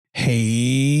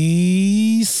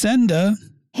Hey, Senda.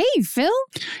 Hey, Phil.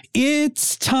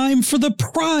 It's time for the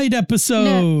Pride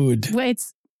episode.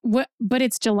 But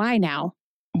it's July now.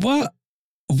 What?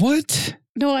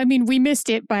 No, I mean, we missed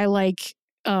it by like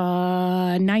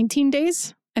 19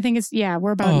 days. I think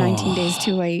we're about 19 days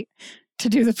too late to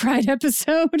do the Pride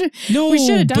episode. No, we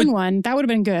should have done one. That would have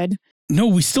been good. No,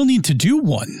 we still need to do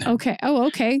one. Okay. Oh,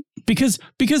 okay. Because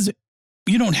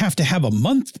you don't have to have a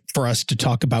month for us to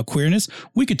talk about queerness.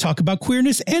 We could talk about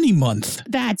queerness any month.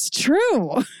 That's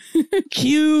true.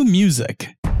 Cue music.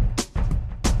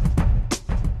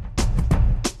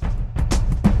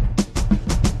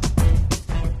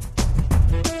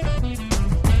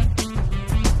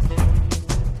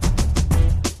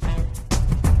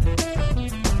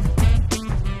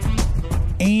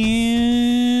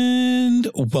 And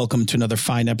welcome to another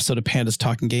fine episode of Pandas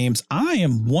Talking Games. I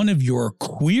am one of your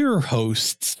queer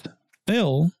hosts,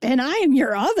 Phil. And I am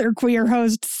your other queer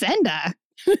host, Senda.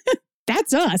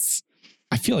 That's us.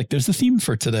 I feel like there's a theme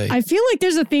for today. I feel like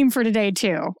there's a theme for today,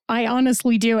 too. I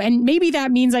honestly do. And maybe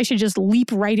that means I should just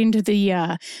leap right into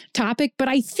the topic. But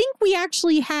I think we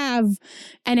actually have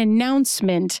an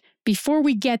announcement before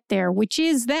we get there, which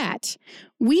is that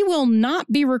we will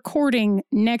not be recording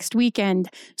next weekend.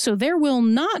 So there will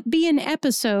not be an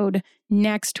episode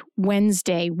next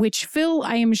Wednesday, which Phil,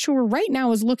 I am sure right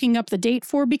now is looking up the date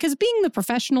for, because being the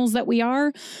professionals that we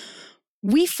are,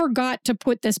 we forgot to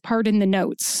put this part in the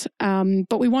notes,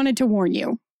 but we wanted to warn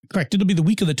you. Correct. It'll be the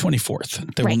week of the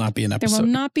 24th. There will not be an episode. There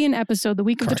will not be an episode the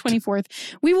week of the 24th.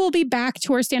 We will be back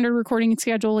to our standard recording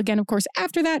schedule again, of course.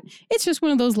 After that, it's just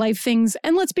one of those life things.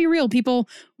 And let's be real, people.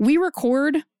 We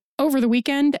record over the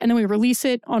weekend and then we release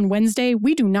it on Wednesday.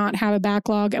 We do not have a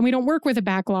backlog and we don't work with a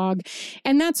backlog.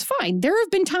 And that's fine. There have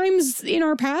been times in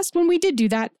our past when we did do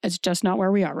that. It's just not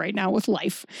where we are right now with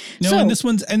life. No, and this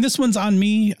one's on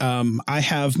me. I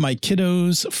have my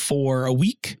kiddos for a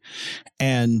week,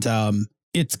 and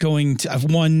it's going to, I've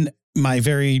won my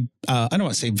very, I don't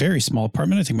want to say very small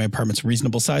apartment. I think my apartment's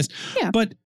reasonable size. Yeah.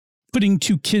 But putting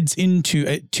two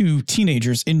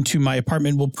teenagers into my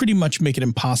apartment will pretty much make it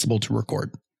impossible to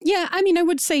record. Yeah. I mean, I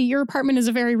would say your apartment is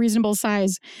a very reasonable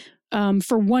size.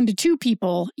 For 1 to 2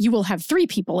 people, you will have 3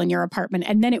 people in your apartment,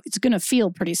 and then it's going to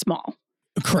feel pretty small.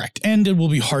 Correct. And it will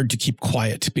be hard to keep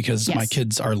quiet because my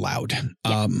kids are loud.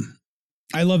 Yeah.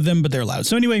 I love them, but they're loud.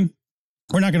 So anyway,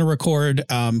 we're not going to record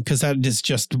because that is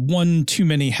just one too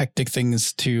many hectic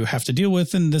things to have to deal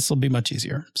with, and this will be much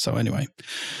easier. So anyway,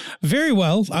 very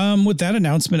well. With that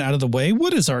announcement out of the way,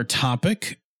 what is our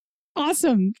topic?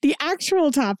 Awesome. The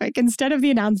actual topic instead of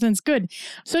the announcements. Good.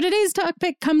 So today's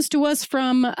topic comes to us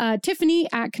from Tiffany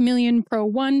at Chameleon Pro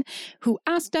 1, who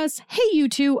asked us, "Hey, you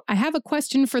two, I have a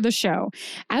question for the show.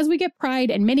 As we get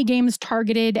Pride and many games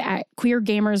targeted at queer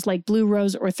gamers like Blue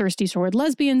Rose or Thirsty Sword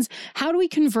lesbians, how do we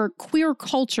convert queer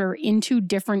culture into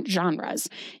different genres?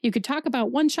 You could talk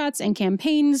about one-shots and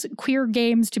campaigns, queer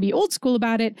games to be old school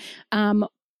about it.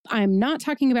 I'm not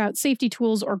talking about safety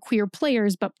tools or queer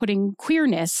players, but putting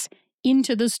queerness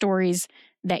into the stories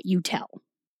that you tell."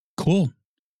 Cool.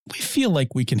 We feel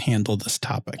like we can handle this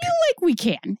topic. I feel like we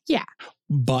can. Yeah.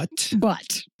 But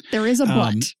there is a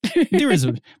but. There is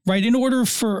right. In order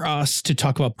for us to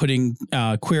talk about putting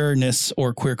queerness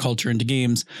or queer culture into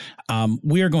games,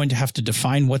 we are going to have to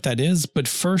define what that is. But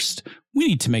first, we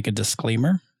need to make a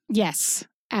disclaimer. Yes.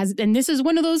 And this is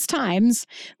one of those times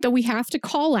that we have to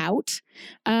call out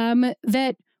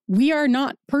that we are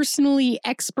not personally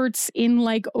experts in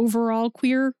like overall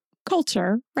queer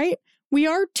culture, right? We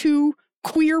are 2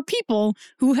 queer people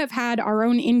who have had our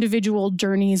own individual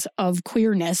journeys of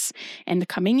queerness and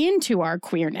coming into our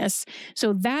queerness.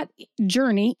 So that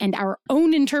journey and our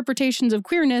own interpretations of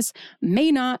queerness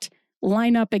may not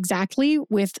line up exactly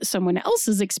with someone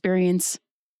else's experience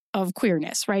of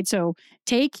queerness, right? So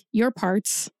take your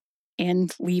parts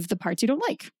and leave the parts you don't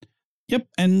like. Yep.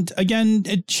 And again,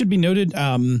 it should be noted,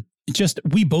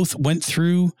 we both went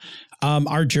through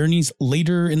our journeys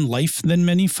later in life than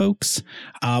many folks,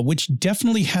 which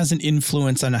definitely has an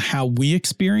influence on how we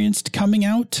experienced coming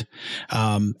out.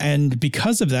 And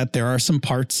because of that, there are some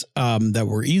parts that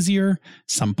were easier,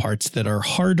 some parts that are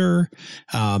harder.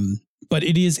 But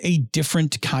it is a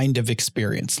different kind of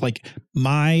experience. Like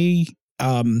my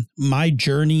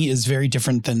journey is very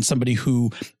different than somebody who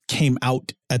came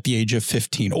out at the age of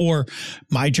 15, or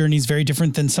my journey is very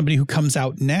different than somebody who comes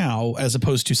out now, as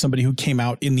opposed to somebody who came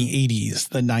out in the 80s,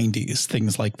 the 90s,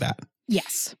 things like that.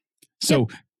 Yes. So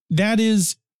that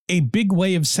is a big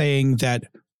way of saying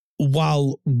that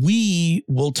while we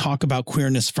will talk about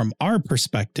queerness from our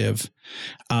perspective,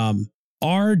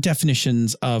 our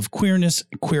definitions of queerness,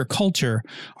 queer culture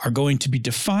are going to be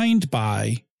defined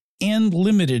by and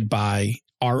limited by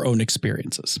our own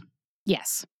experiences.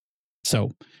 Yes.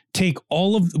 So take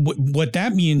all of what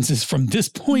that means is from this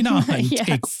point on, Yes.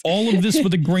 take all of this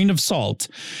with a grain of salt.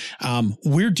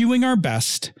 We're doing our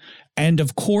best. And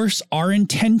of course, our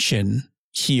intention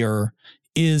here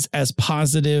is as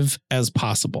positive as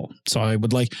possible. So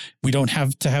we don't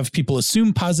have to have people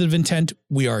assume positive intent.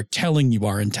 We are telling you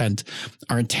our intent.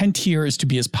 Our intent here is to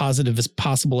be as positive as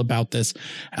possible about this.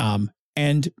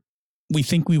 And we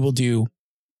think we will do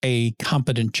a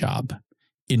competent job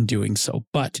in doing so.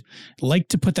 But like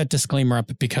to put that disclaimer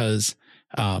up because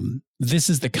this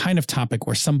is the kind of topic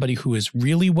where somebody who is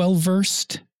really well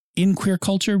versed in queer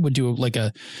culture would do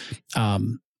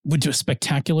a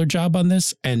spectacular job on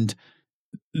this. And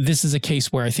this is a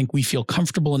case where I think we feel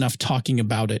comfortable enough talking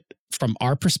about it from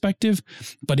our perspective,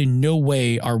 but in no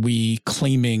way are we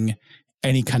claiming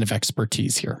any kind of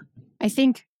expertise here. I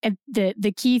think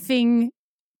the key thing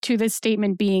to this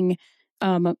statement being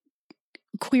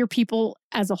queer people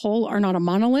as a whole are not a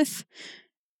monolith.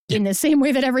 In the same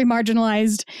way that every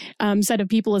marginalized set of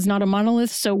people is not a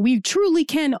monolith. So we truly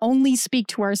can only speak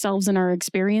to ourselves and our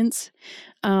experience.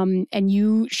 And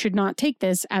you should not take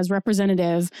this as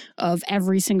representative of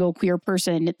every single queer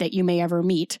person that you may ever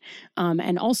meet.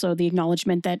 And also the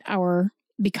acknowledgement that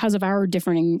because of our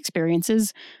differing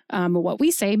experiences, what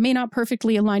we say may not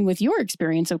perfectly align with your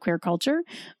experience of queer culture.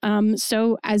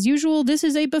 So as usual, this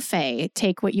is a buffet.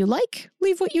 Take what you like,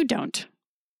 leave what you don't.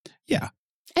 Yeah.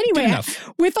 Anyway,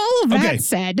 with all of that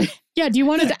said, do you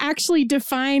want to actually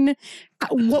define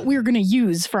what we're going to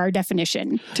use for our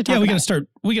definition to talk about?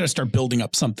 We got to start building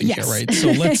up something here, right?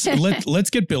 So let's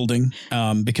get building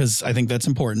because I think that's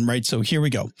important, right? So here we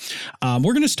go. We're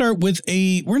going to start with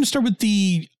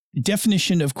the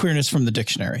definition of queerness from the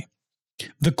dictionary.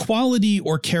 The quality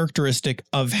or characteristic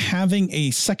of having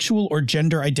a sexual or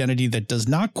gender identity that does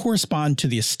not correspond to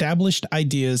the established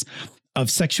ideas of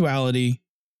sexuality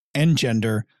and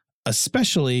gender,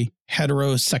 especially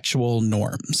heterosexual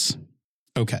norms.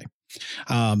 Okay.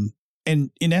 And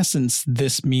in essence,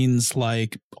 this means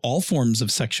like all forms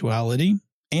of sexuality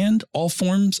and all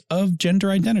forms of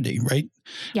gender identity, right?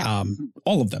 Yeah.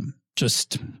 All of them,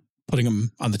 just putting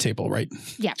them on the table, right?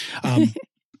 Yeah.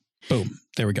 Boom.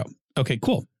 There we go. Okay,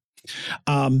 cool.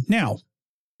 Now,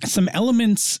 some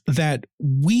elements that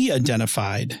we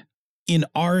identified in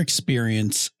our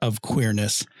experience of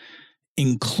queerness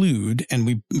include, and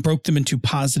we broke them into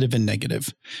positive and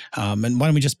negative. And why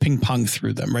don't we just ping pong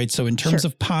through them, right? So in terms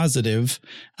of positive,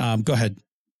 go ahead.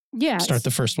 Yeah. Start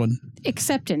the first one.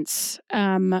 Acceptance,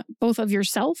 both of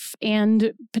yourself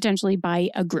and potentially by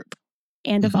a group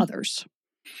and of others.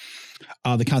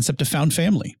 The concept of found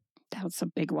family. That's a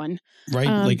big one. Right?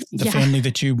 Like the family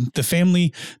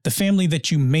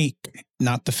that you make,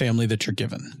 not the family that you're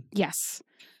given. Yes.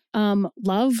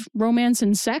 Love, romance,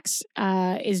 and sex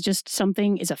is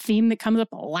a theme that comes up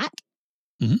a lot.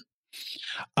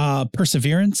 Mm-hmm.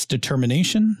 Perseverance,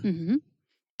 determination.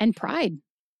 And pride.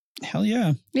 Hell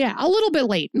yeah. Yeah, a little bit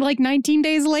late, like 19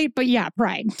 days late, but yeah,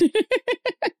 pride.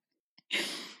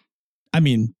 I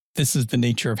mean, this is the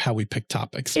nature of how we pick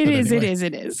topics. It is.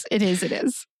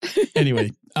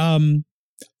 Anyway,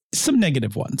 some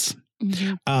negative ones.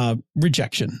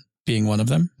 Rejection being one of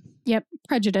them. Yep.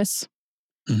 Prejudice.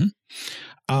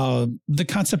 The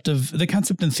concept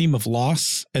and theme of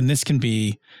loss, and this can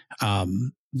be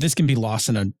loss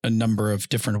in a number of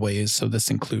different ways. So this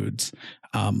includes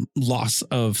loss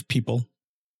of people,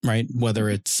 right? Whether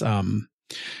it's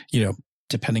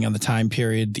depending on the time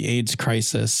period, the AIDS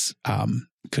crisis,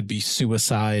 could be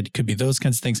suicide, could be those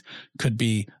kinds of things, could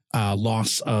be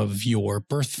loss of your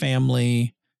birth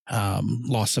family,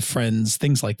 loss of friends,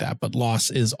 things like that. But loss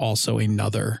is also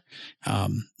another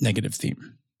negative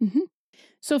theme.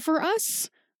 So for us,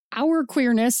 our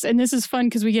queerness, and this is fun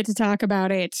because we get to talk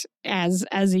about it as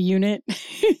a unit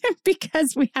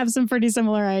because we have some pretty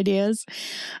similar ideas.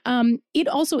 It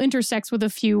also intersects with a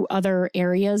few other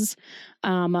areas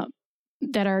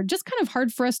that are just kind of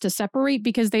hard for us to separate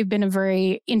because they've been a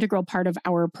very integral part of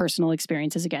our personal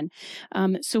experiences again.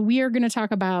 So we are going to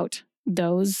talk about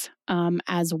those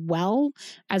as well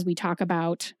as we talk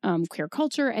about queer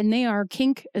culture, and they are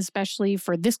kink, especially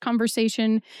for this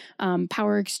conversation,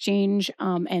 power exchange,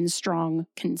 and strong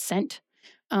consent,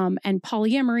 and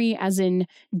polyamory as in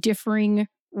differing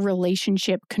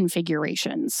relationship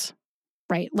configurations,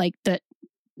 right? Like the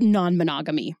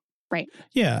non-monogamy. Right.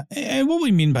 Yeah. And what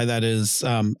we mean by that is,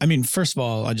 first of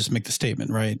all, I just make the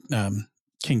statement, right?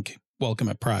 Kink, welcome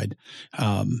at Pride.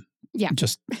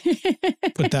 Just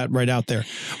put that right out there.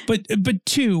 But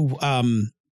two,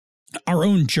 our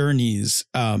own journeys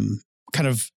kind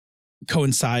of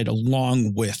coincide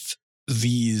along with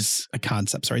these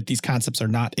concepts, right? These concepts are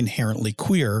not inherently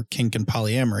queer, kink and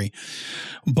polyamory,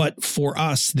 but for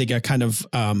us, they got kind of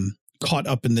caught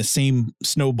up in the same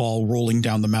snowball rolling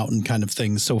down the mountain kind of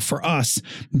thing. So for us,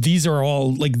 these are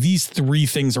all like these three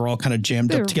things are all kind of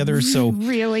jammed up together. So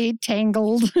really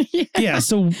tangled. yeah.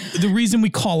 So the reason we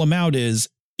call them out is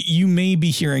you may be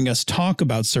hearing us talk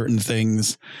about certain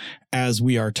things as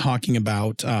we are talking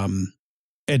about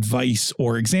advice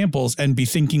or examples and be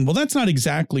thinking, well, that's not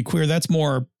exactly queer. That's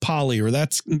more poly, or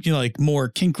that's like more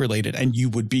kink related. And you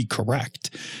would be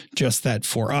correct. Just that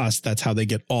for us, that's how they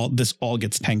get this all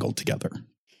gets tangled together.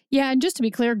 Yeah. And just to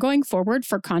be clear, going forward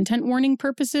for content warning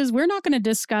purposes, we're not going to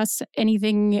discuss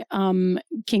anything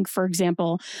kink, for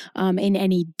example, in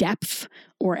any depth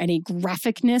or any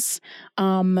graphicness.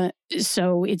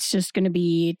 So it's just going to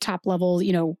be top level,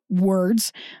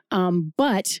 words.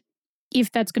 But if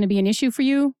that's going to be an issue for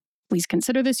you, please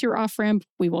consider this your off-ramp.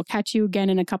 We will catch you again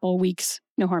in a couple of weeks.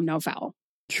 No harm, no foul.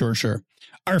 Sure.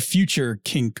 Our future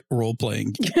kink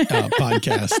role-playing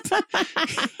podcast.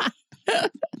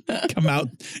 Come out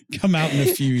in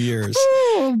a few years.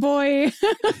 Oh, boy.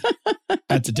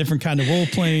 That's a different kind of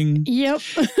role-playing. Yep.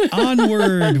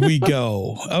 Onward we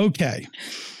go. Okay.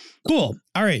 Cool.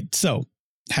 All right. So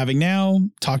having now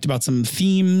talked about some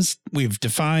themes, we've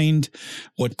defined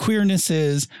what queerness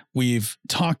is. We've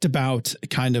talked about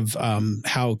kind of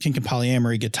how kink and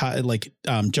polyamory get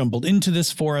jumbled into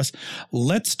this for us.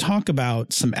 Let's talk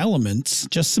about some elements,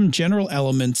 just some general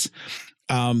elements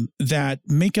that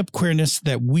make up queerness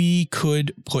that we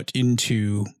could put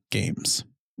into games.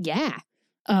 Yeah.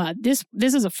 This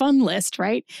is a fun list,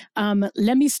 right?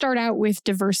 Let me start out with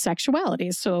diverse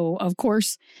sexualities. So, of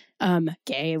course,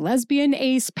 gay, lesbian,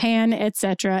 ace, pan,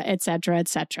 etc., etc.,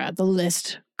 etc. The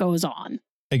list goes on.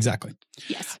 Exactly.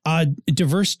 Yes.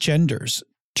 Diverse genders,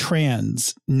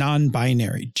 trans,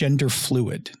 non-binary, gender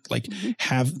fluid,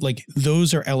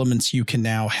 those are elements you can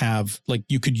now have,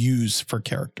 you could use for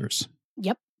characters.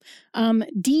 Yep.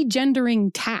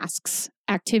 Degendering tasks,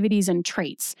 activities, and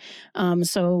traits.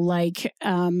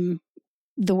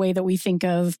 The way that we think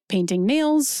of painting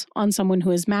nails on someone who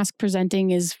is mask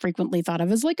presenting is frequently thought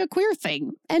of as like a queer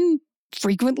thing, and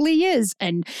frequently is,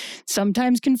 and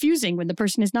sometimes confusing when the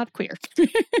person is not queer.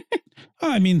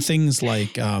 I mean, things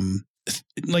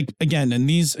again, and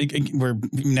these, we're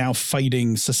now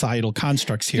fighting societal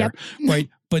constructs here, yep. Right?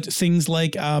 But things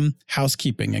like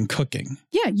housekeeping and cooking.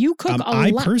 Yeah, you cook a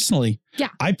lot.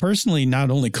 I personally not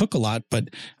only cook a lot, but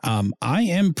I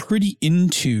am pretty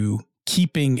into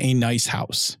keeping a nice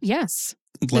house. Yes.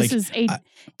 This is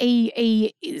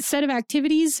a set of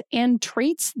activities and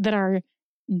traits that are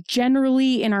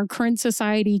generally in our current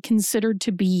society considered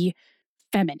to be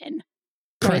feminine.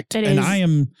 Correct. Right? And I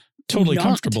am totally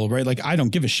comfortable, right? Like, I don't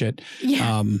give a shit.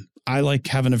 Yeah. I like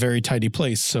having a very tidy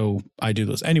place, so I do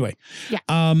those. Anyway,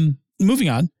 moving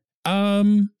on.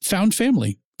 Found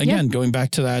family. Again, going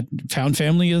back to that, found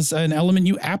family is an element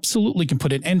you absolutely can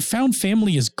put in. And found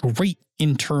family is great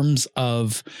in terms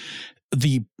of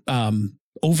the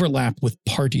overlap with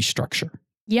party structure.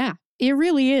 Yeah. It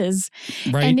really is.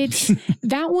 Right. And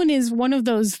that one is one of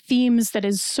those themes that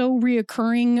is so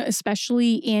reoccurring,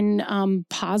 especially in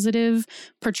positive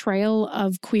portrayal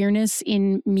of queerness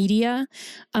in media.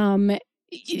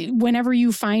 Whenever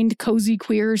you find cozy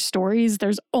queer stories,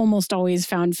 there's almost always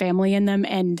found family in them.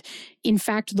 And in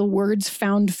fact, the words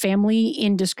found family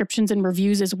in descriptions and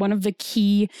reviews is one of the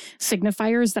key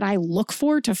signifiers that I look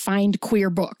for to find queer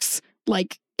books.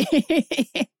 Like,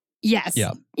 yes.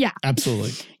 Yeah.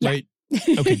 Absolutely. Yeah. Right.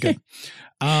 Okay, good.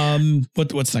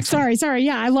 What's next? Sorry.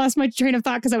 Yeah, I lost my train of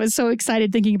thought because I was so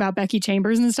excited thinking about Becky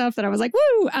Chambers and stuff that I was like,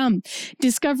 woo!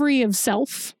 Discovery of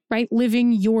self, right?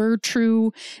 Living your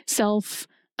true self,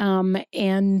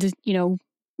 and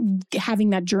having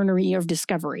that journey of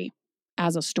discovery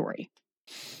as a story.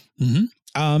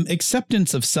 Mm-hmm.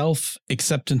 Acceptance of self,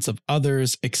 acceptance of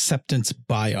others, acceptance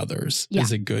by others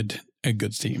is a good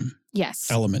theme. Yes.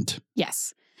 Element.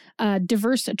 Yes.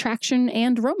 Diverse attraction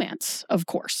and romance, of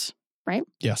course, right?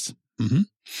 Yes.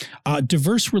 Mm-hmm.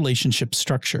 Diverse relationship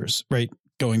structures, right?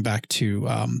 Going back to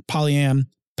polyam,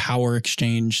 power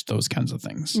exchange, those kinds of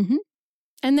things. Mm-hmm.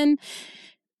 And then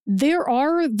there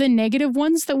are the negative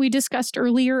ones that we discussed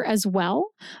earlier as well.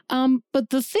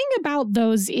 But the thing about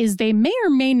those is they may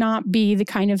or may not be the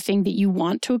kind of thing that you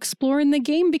want to explore in the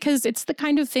game, because it's the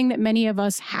kind of thing that many of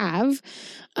us have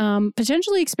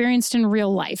potentially experienced in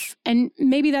real life. And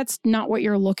maybe that's not what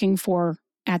you're looking for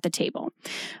at the table.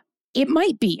 it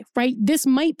might be, right? This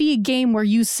might be a game where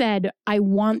you said, I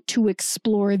want to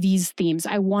explore these themes.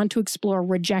 I want to explore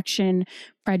rejection,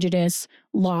 prejudice,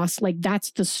 loss. Like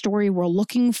that's the story we're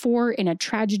looking for in a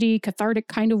tragedy, cathartic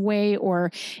kind of way,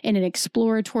 or in an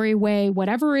exploratory way,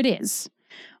 whatever it is.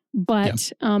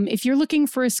 But if you're looking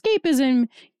for escapism,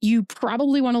 you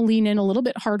probably want to lean in a little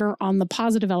bit harder on the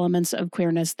positive elements of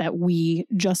queerness that we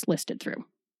just listed through.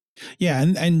 Yeah,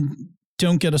 and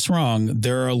don't get us wrong.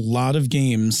 There are a lot of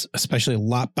games, especially a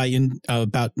lot by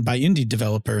indie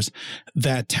developers,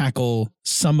 that tackle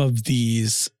some of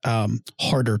these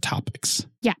harder topics.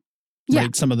 Yeah. Right. Yeah.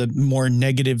 Some of the more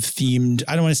negative themed,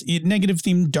 I don't want to say negative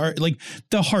themed, dark, like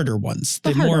the harder ones,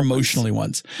 the more emotionally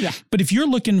ones. Yeah. But if you're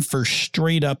looking for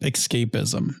straight up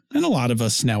escapism, and a lot of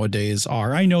us nowadays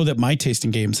are, I know that my taste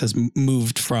in games has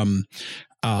moved from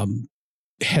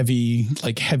heavy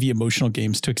emotional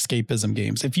games to escapism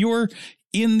games. If you're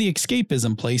in the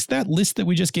escapism place, that list that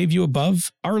we just gave you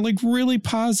above are like really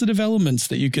positive elements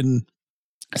that you can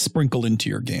sprinkle into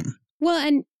your game. Well,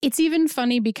 and it's even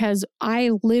funny because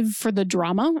I live for the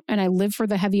drama and I live for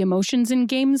the heavy emotions in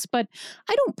games, but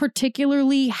I don't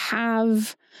particularly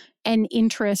have an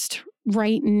interest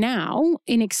right now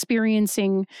in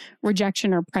experiencing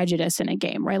rejection or prejudice in a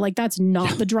game, right? Like that's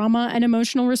not the drama and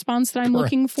emotional response that I'm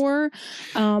looking for.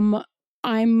 I'm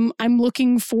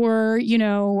looking for,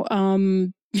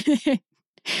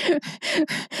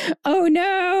 oh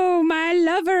no, my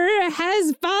lover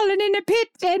has fallen in a pit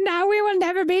and now we will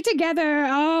never be together.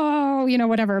 Oh,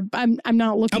 whatever. I'm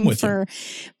not looking for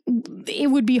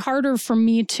it would be harder for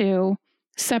me to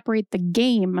separate the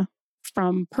game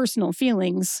from personal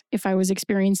feelings if I was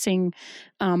experiencing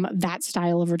that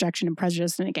style of rejection and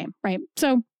prejudice in a game, right?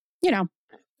 So,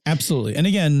 Absolutely. And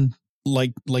again,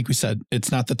 like we said,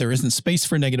 it's not that there isn't space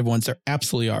for negative ones. There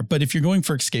absolutely are. But if you're going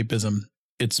for escapism,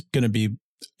 it's going to be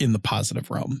in the positive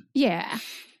realm. Yeah.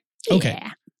 Okay.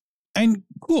 Yeah. And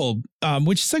cool.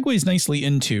 Which segues nicely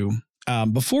into,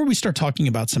 before we start talking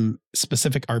about some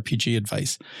specific RPG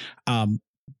advice,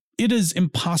 it is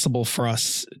impossible for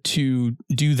us to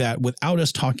do that without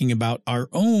us talking about our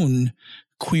own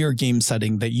queer game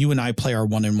setting that you and I play our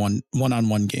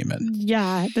one-on-one game in.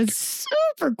 Yeah, that's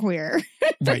super queer.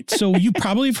 Right. So you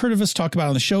probably have heard of us talk about it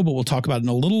on the show, but we'll talk about it in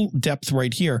a little depth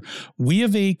right here. We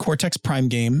have a Cortex Prime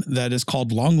game that is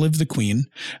called Long Live the Queen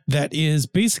that is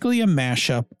basically a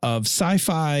mashup of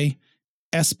sci-fi,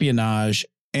 espionage,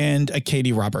 and a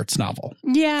Katie Roberts novel.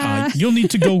 Yeah. You'll need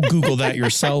to go Google that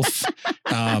yourself.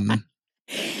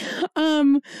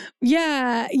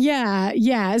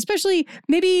 Yeah. Especially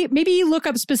maybe look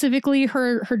up specifically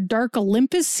her Dark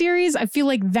Olympus series. I feel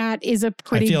like that is a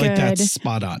pretty good. I feel like that's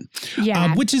spot on.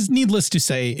 Yeah. Which is needless to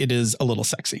say, it is a little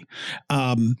sexy.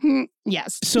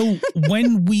 Yes. So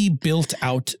when we built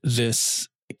out this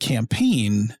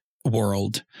campaign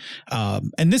world,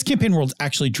 and this campaign world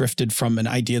actually drifted from an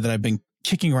idea that I've been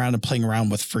kicking around and playing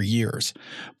around with for years.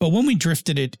 But when we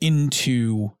drifted it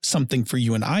into something for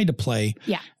you and I to play,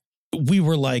 we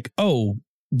were like, oh,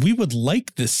 we would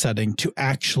like this setting to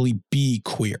actually be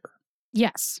queer.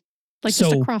 Yes. Like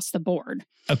just across the board.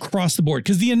 Across the board.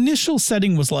 Because the initial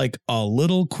setting was like a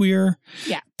little queer.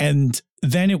 Yeah. And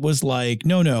then it was like,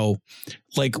 no,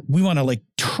 like we want to like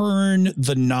turn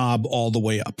the knob all the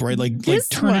way up, right? Like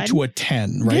turn it to a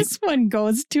 10, right? This one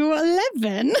goes to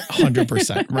 11.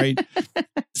 100%, right?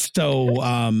 So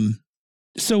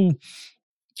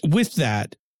with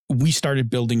that, we started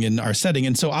building in our setting.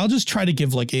 And so I'll just try to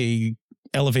give like a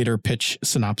elevator pitch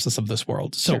synopsis of this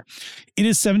world. So It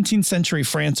is 17th century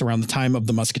France around the time of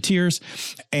the Musketeers,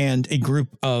 and a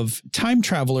group of time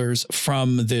travelers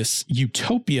from this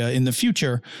utopia in the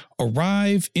future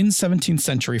arrive in 17th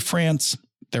century France.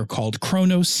 They're called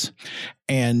Kronos,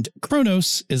 and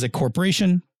Kronos is a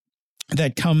corporation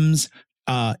that comes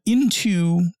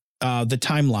into the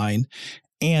timeline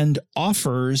and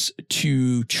offers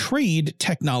to trade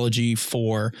technology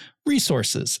for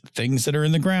resources, things that are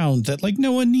in the ground that like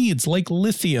no one needs, like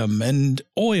lithium and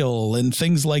oil and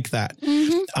things like that,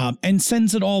 and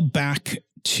sends it all back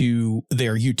to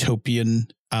their utopian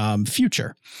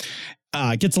future.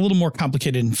 It gets a little more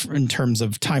complicated in terms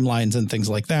of timelines and things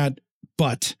like that.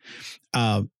 But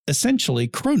essentially,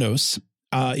 Kronos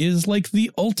is like the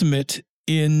ultimate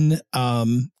in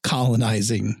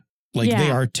colonizing. They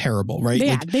are terrible, right?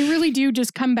 Yeah, they really do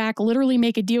just come back, literally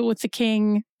make a deal with the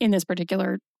king in this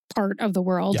particular part of the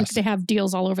world. Yes. They have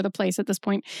deals all over the place at this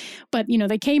point. But,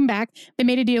 they came back, they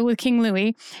made a deal with King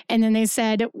Louis, and then they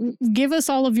said, give us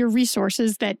all of your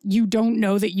resources that you don't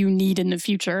know that you need in the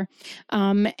future.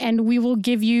 And we will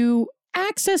give you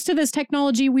access to this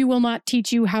technology. We will not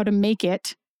teach you how to make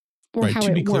it. or how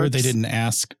to be it clear, works. they didn't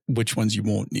ask which ones you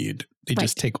won't need. They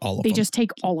just take all of them. They just take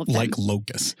all of them. Like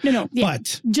locusts. No. Yeah.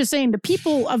 But just saying the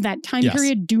people of that time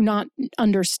period do not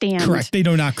understand. Correct. They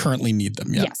do not currently need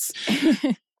them. Yeah. Yes.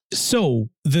 So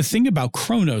the thing about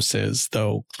Kronos is,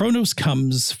 though, Kronos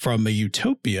comes from a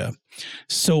utopia.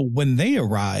 So when they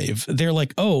arrive, they're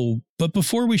like, oh, but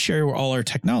before we share all our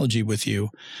technology with you,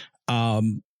 we're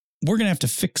going to have to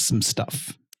fix some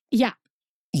stuff. Yeah.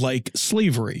 Like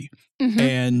slavery.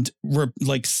 And we're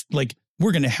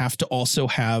going to have to also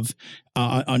have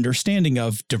understanding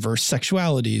of diverse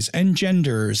sexualities and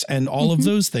genders and all of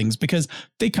those things, because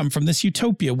they come from this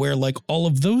utopia where like all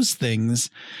of those things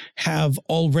have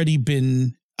already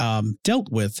been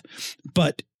dealt with,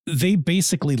 but they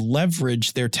basically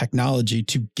leverage their technology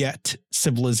to get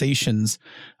civilizations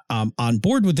on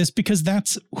board with this, because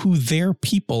that's who their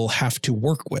people have to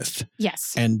work with.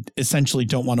 Yes. And essentially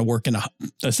don't want to work in a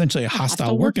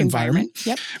hostile work environment.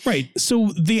 Yep. Right.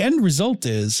 So the end result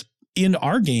is, in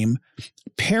our game,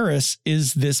 Paris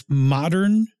is this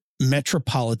modern,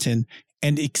 metropolitan,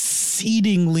 and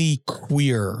exceedingly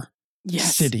queer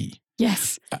city.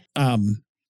 Yes.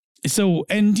 So,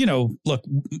 and, look,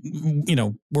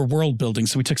 we're world building.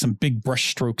 So we took some big brush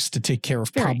strokes to take care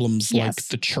of problems like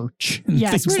the church and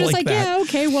things we're just like that. Yeah,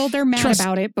 okay, well, they're mad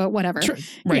about it, but whatever.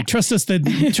 Trust us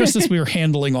we were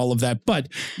handling all of that. But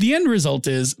the end result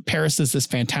is Paris is this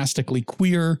fantastically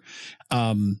queer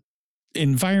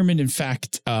environment. In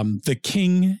fact, the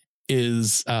king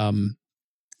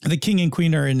and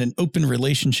queen are in an open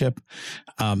relationship.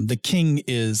 The king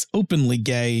is openly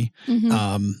gay.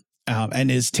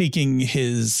 And is taking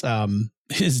his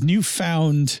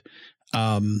newfound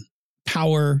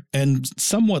power and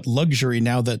somewhat luxury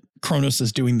now that Kronos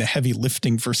is doing the heavy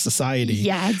lifting for society.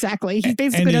 Yeah, exactly. He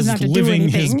basically doesn't have to do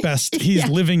anything. He's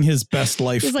living his best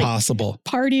life possible.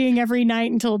 Partying every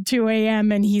night until 2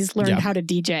 a.m. and he's learned how to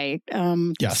DJ.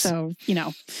 Yes. So,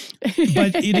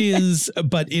 but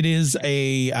it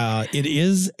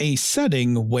is a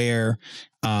setting where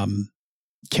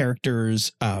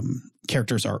characters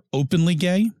are openly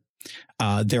gay.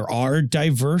 There are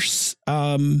diverse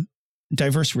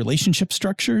relationship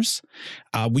structures.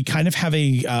 We kind of have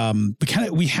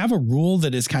we have a rule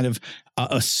that is kind of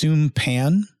assume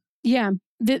pan. Yeah.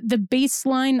 The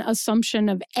baseline assumption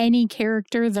of any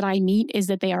character that I meet is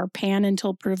that they are pan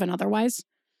until proven otherwise.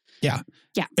 Yeah.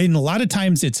 Yeah. And a lot of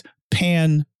times it's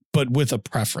pan, but with a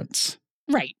preference.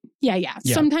 Right. Yeah.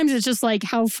 Sometimes it's just like,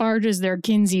 how far does their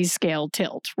Kinsey scale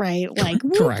tilt, right? Like,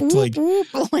 correct.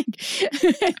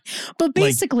 But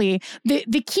basically,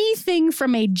 the key thing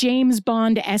from a James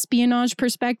Bond espionage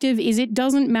perspective is it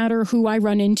doesn't matter who I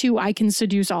run into, I can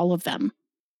seduce all of them.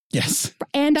 Yes.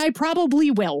 And I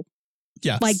probably will.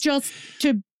 Yes. Like, just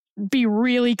to be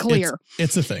really clear.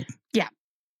 It's a thing. Yeah.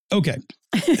 Okay.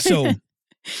 So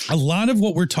a lot of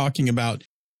what we're talking about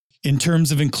in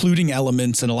terms of including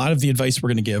elements and a lot of the advice we're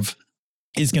going to give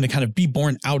is going to kind of be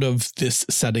born out of this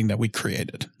setting that we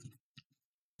created.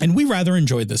 And we rather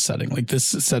enjoyed this setting. Like, this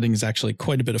setting is actually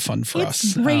quite a bit of fun for us.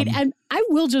 It's great. And I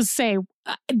will just say,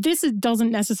 this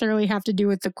doesn't necessarily have to do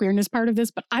with the queerness part of this,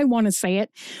 but I want to say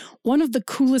it. One of the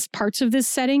coolest parts of this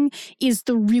setting is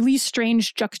the really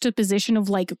strange juxtaposition of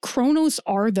like, Kronos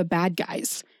are the bad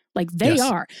guys. Like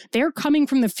they're coming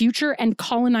from the future and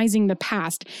colonizing the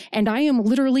past. And I am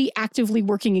literally actively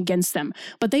working against them.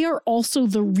 But they are also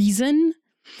the reason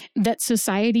that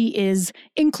society is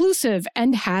inclusive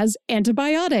and has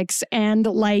antibiotics and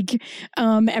like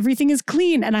everything is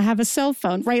clean and I have a cell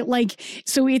phone, right? Like,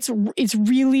 so it's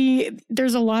really,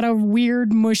 there's a lot of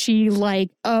weird, mushy, like,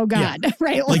 oh God,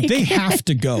 right? Like they have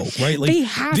to go, right? Like they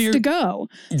have to go.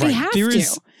 They right, have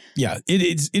to. Yeah,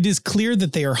 it is clear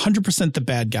that they are 100% the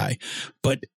bad guy,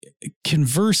 but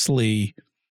conversely,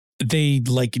 they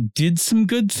like did some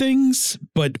good things,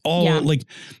 but like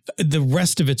the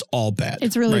rest of it's all bad.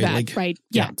 It's really bad, like, right?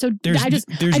 Yeah. So I just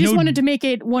wanted to make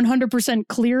it 100%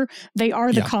 clear. They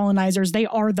are the colonizers. They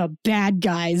are the bad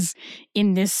guys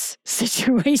in this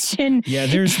situation. Yeah.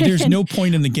 There's no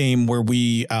point in the game where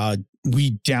we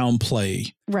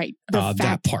downplay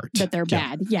that part that they're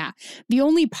bad. Yeah. The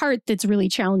only part that's really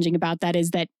challenging about that is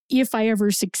that if I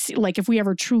ever succeed, like if we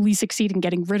ever truly succeed in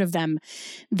getting rid of them,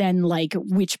 then like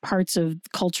which parts of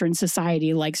culture and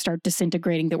society like start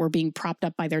disintegrating that were being propped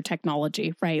up by their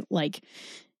technology, right? Like,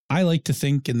 I like to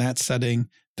think in that setting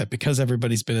that because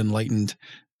everybody's been enlightened,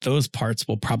 those parts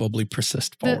will probably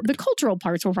persist forward. The cultural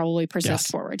parts will probably persist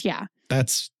forward. Yeah.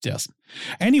 Yes.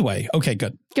 Anyway. Okay,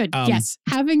 good. Good. Yes.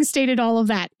 Having stated all of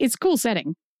that, it's a cool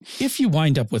setting. If you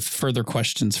wind up with further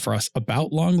questions for us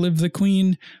about Long Live the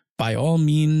Queen, by all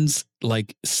means,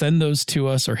 like send those to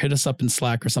us or hit us up in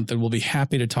Slack or something. We'll be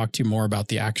happy to talk to you more about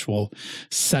the actual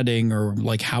setting or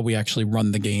like how we actually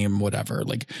run the game, whatever.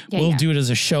 Like we'll do it as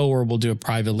a show or we'll do it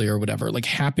privately or whatever. Like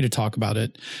happy to talk about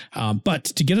it. But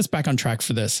to get us back on track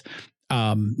for this,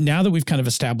 now that we've kind of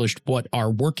established what our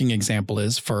working example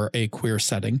is for a queer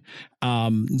setting,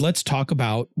 let's talk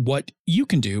about what you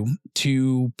can do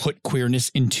to put queerness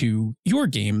into your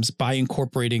games by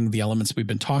incorporating the elements we've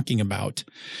been talking about.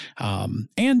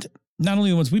 And not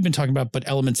only the ones we've been talking about, but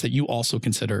elements that you also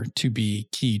consider to be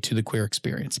key to the queer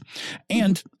experience.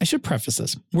 And I should preface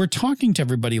this. We're talking to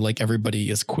everybody like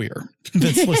everybody is queer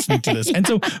that's listening to this. And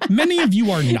so many of you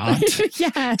are not.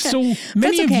 So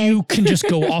many of you can just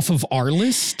go off of our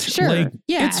list. Sure. Like,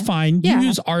 it's fine. You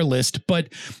use our list.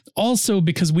 But also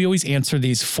because we always answer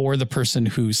these for the person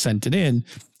who sent it in.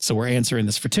 So we're answering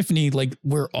this for Tiffany. Like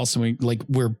we're also like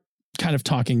we're kind of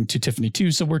talking to Tiffany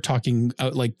too. So we're talking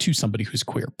like to somebody who's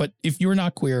queer. But if you're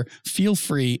not queer, feel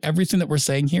free. Everything that we're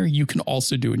saying here, you can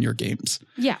also do in your games.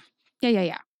 Yeah.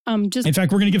 Just in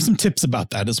fact, we're going to give some tips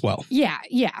about that as well. Yeah.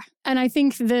 And I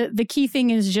think the key thing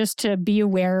is just to be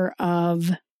aware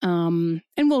of, and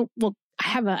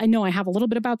I know I have a little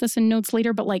bit about this in notes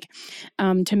later, but like,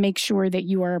 to make sure that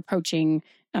you are approaching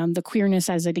the queerness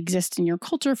as it exists in your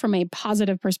culture from a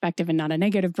positive perspective and not a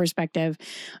negative perspective.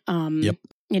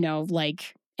 You know,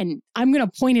 like, and I'm going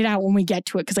to point it out when we get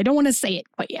to it because I don't want to say it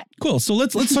quite yet. Cool. So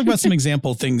let's talk about some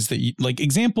example things that you like,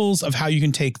 examples of how you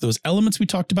can take those elements we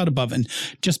talked about above. And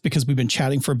just because we've been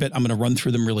chatting for a bit, I'm going to run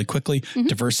through them really quickly.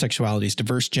 Diverse sexualities,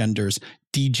 diverse genders,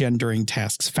 degendering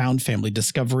tasks, found family,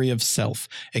 discovery of self,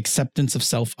 acceptance of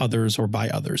self, others, or by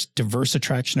others, diverse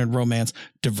attraction and romance,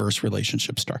 diverse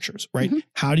relationship structures, right?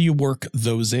 How do you work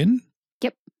those in?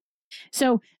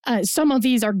 So some of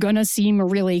these are going to seem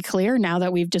really clear now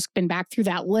that we've just been back through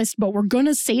that list, but we're going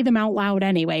to say them out loud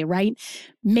anyway, right?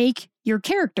 Make your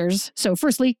characters. So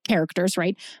firstly, characters,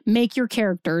 right? Make your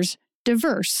characters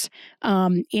diverse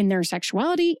in their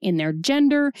sexuality, in their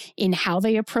gender, in how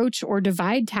they approach or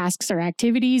divide tasks or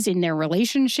activities, in their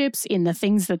relationships, in the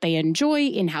things that they enjoy,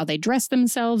 in how they dress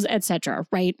themselves, etc.,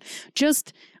 right?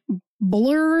 Just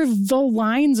blur the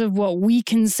lines of what we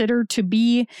consider to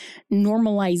be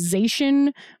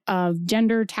normalization of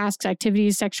gender, tasks,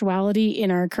 activities, sexuality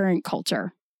in our current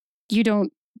culture. You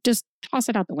don't just toss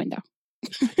it out the window.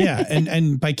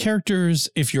 And by characters,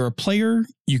 if you're a player,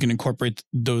 you can incorporate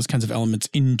those kinds of elements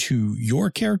into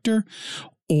your character.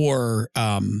 Or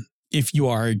if you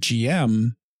are a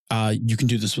GM, you can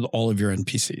do this with all of your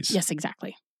NPCs. Yes,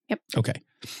 exactly. Yep. Okay.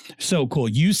 So cool.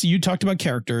 You talked about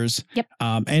characters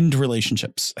and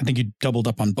relationships. I think you doubled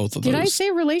up on both of those. Did I say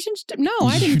relationship? No,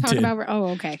 I didn't talk about. Oh,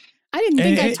 okay. I didn't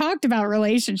think I talked about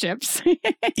relationships.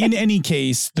 In any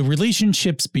case, the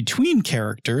relationships between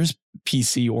characters,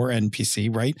 PC or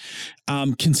NPC, right?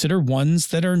 Consider ones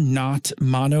that are not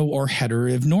mono or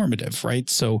heteronormative, right?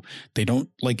 So they don't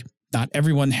like, not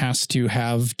everyone has to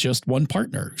have just one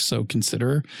partner. So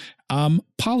consider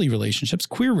poly relationships,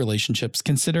 queer relationships,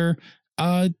 consider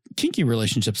kinky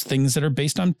relationships, things that are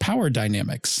based on power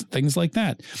dynamics, things like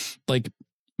that, like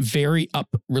vary up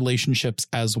relationships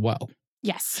as well.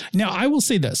 Yes. Now, I will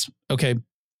say this. Okay.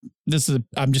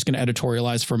 I'm just going to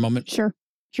editorialize for a moment. Sure.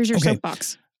 Here's your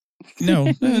soapbox. No,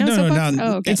 soapbox?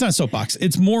 Oh, okay. It's not soapbox.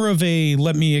 It's more of a,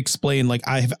 let me explain, like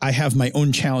I have my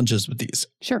own challenges with these.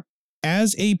 Sure.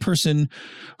 As a person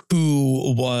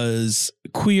who was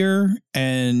queer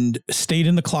and stayed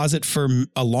in the closet for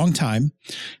a long time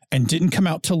and didn't come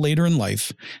out till later in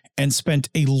life and spent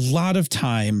a lot of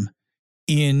time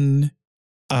in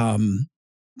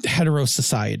hetero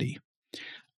society,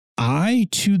 I,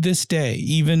 to this day,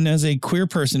 even as a queer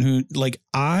person who, like,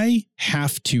 I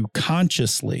have to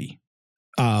consciously,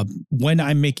 when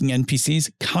I'm making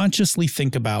NPCs, consciously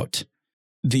think about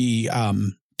the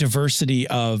diversity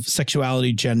of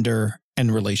sexuality, gender,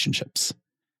 and relationships.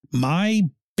 My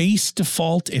base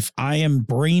default, if I am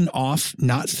brain off,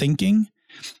 not thinking,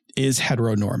 is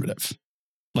heteronormative.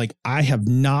 Like I have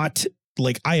not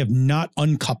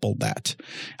uncoupled that.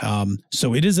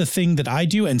 So it is a thing that I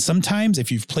do. And sometimes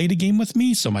if you've played a game with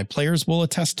me, so my players will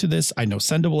attest to this. I know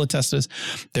Senda will attest to this.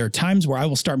 There are times where I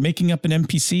will start making up an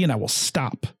NPC and I will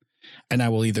stop. And I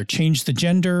will either change the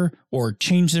gender or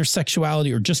change their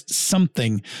sexuality or just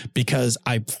something because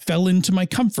I fell into my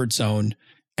comfort zone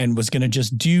and was going to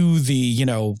just do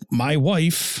the, my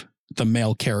wife, the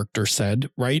male character said,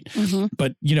 right? Mm-hmm.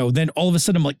 But, then all of a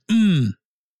sudden I'm like,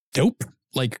 dope,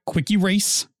 like quick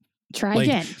erase. Try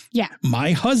again. Yeah.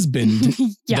 My husband,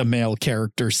 the male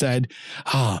character said,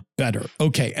 better.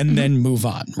 Okay. And then move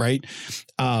on. Right.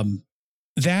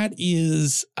 That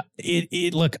is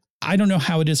it. Look, I don't know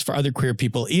how it is for other queer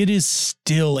people. It is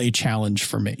still a challenge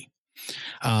for me.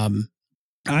 I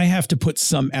have to put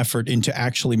some effort into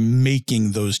actually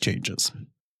making those changes.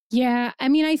 Yeah. I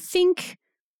mean, I think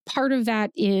part of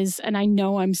that is, and I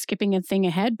know I'm skipping a thing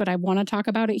ahead, but I want to talk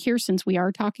about it here since we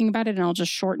are talking about it, and I'll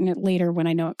just shorten it later when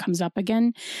I know it comes up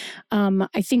again.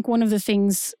 I think one of the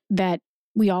things that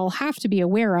we all have to be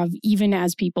aware of, even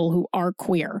as people who are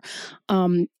queer,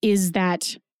 is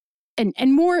that,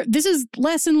 and more, this is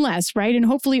less and less, right? And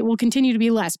hopefully it will continue to be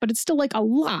less, but it's still like a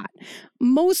lot.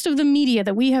 Most of the media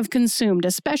that we have consumed,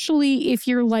 especially if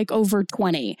you're like over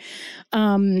 20,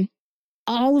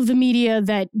 all of the media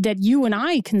that you and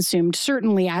I consumed,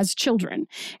 certainly as children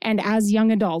and as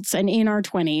young adults and in our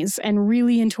 20s and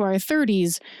really into our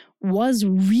 30s, was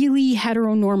really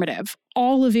heteronormative.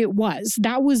 All of it was.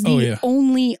 That was the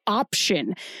only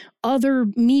option. Other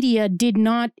media did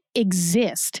not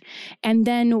exist. And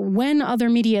then when other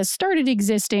media started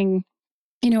existing,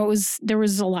 there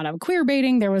was a lot of queer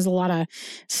baiting. There was a lot of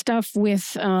stuff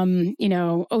with,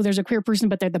 there's a queer person,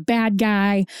 but they're the bad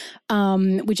guy,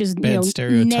 which is,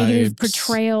 negative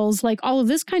portrayals, like all of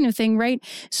this kind of thing, right?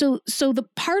 So the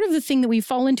part of the thing that we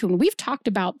fall into, and we've talked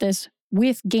about this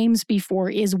with games before,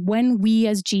 is when we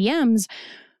as GMs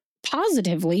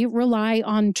positively rely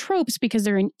on tropes because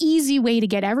they're an easy way to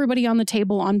get everybody on the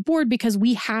table on board because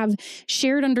we have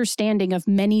shared understanding of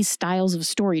many styles of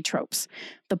story tropes.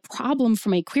 The problem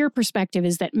from a queer perspective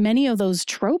is that many of those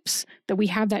tropes that we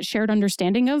have that shared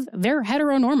understanding of, they're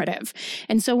heteronormative.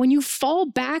 And so when you fall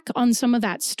back on some of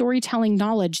that storytelling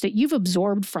knowledge that you've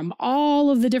absorbed from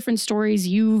all of the different stories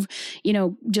you've,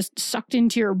 just sucked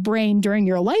into your brain during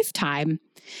your lifetime,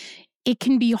 it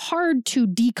can be hard to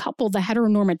decouple the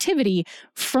heteronormativity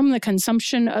from the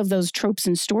consumption of those tropes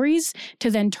and stories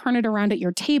to then turn it around at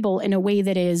your table in a way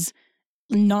that is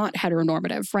not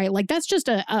heteronormative, right? Like that's just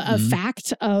a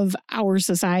fact of our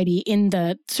society in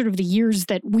the sort of the years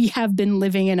that we have been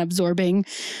living and absorbing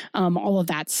all of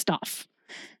that stuff.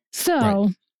 So...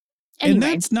 Right. Anyway. And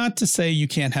that's not to say you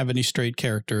can't have any straight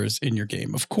characters in your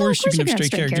game. Of course, you can have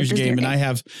straight characters in your game, and I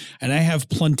have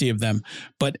plenty of them.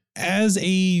 But as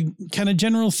a kind of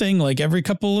general thing, like every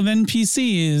couple of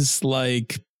NPCs,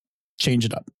 like change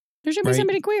it up. There should be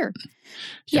somebody queer.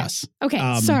 Yes. Yeah.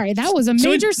 Okay. Sorry, that was a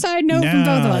major side note from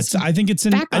both of us. I think it's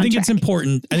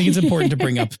important. I think it's important to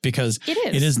bring up because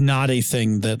it is not a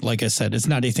thing that, like I said, it's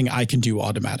not a thing I can do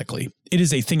automatically. It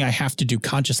is a thing I have to do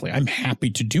consciously. I'm happy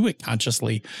to do it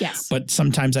consciously. Yes. But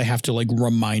sometimes I have to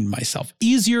remind myself.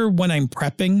 Easier when I'm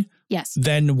prepping. Yes.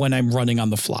 Than when I'm running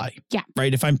on the fly. Yeah.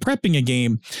 Right. If I'm prepping a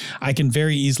game, I can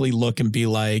very easily look and be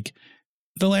like,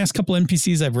 the last couple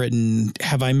NPCs I've written,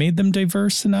 have I made them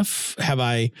diverse enough? Have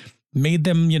I made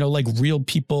them, like real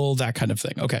people, that kind of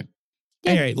thing? Okay.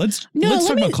 Yeah. All right. Let's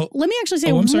talk about... Let me actually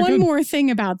say one more thing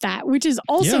about that, which is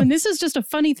also, and this is just a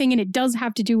funny thing, and it does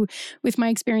have to do with my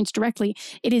experience directly.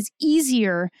 It is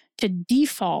easier to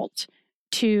default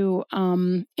to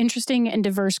interesting and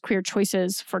diverse queer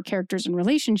choices for characters and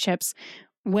relationships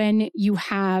when you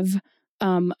have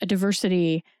a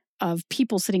diversity of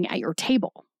people sitting at your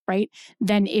table. Right?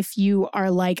 Than if you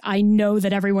are like, I know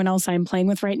that everyone else I'm playing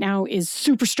with right now is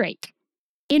super straight,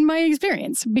 in my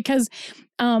experience, because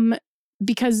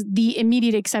the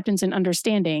immediate acceptance and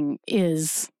understanding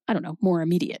is, I don't know, more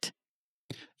immediate.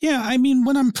 Yeah, I mean,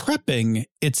 when I'm prepping,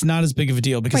 it's not as big of a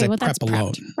deal because I prep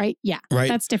alone. Right? Yeah, right.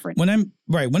 That's different. When I'm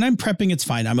prepping, it's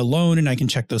fine. I'm alone and I can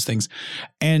check those things.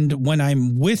 And when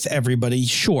I'm with everybody,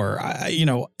 sure,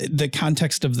 the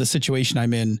context of the situation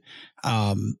I'm in,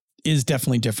 is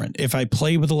definitely different. If I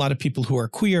play with a lot of people who are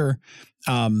queer,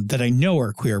 that I know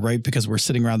are queer, right? Because we're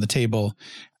sitting around the table,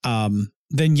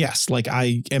 then yes,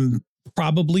 I am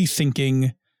probably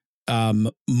thinking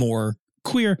more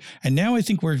queer. And now I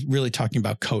think we're really talking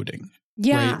about coding.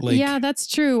 Yeah, right? That's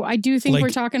true. I do think we're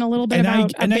talking a little bit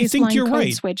about a baseline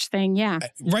code switch thing. Yeah.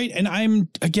 Right.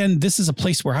 And this is a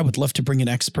place where I would love to bring an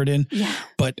expert in. Yeah.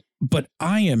 But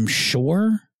I am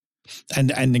sure...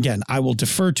 And again, I will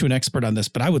defer to an expert on this,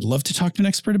 but I would love to talk to an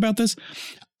expert about this.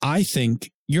 I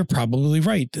think you're probably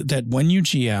right that when you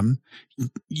GM,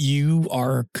 you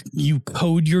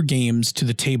code your games to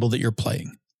the table that you're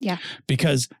playing. Yeah.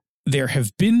 Because there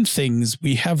have been things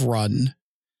we have run,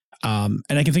 and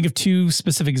I can think of two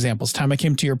specific examples. Time I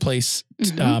came to your place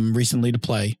recently to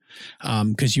play,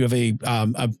 because you have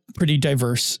a pretty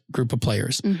diverse group of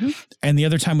players. Mm-hmm. And the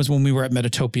other time was when we were at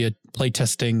Metatopia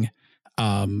playtesting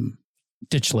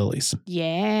Ditch Lilies.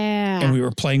 Yeah. And we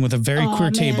were playing with a very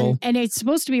queer table. And it's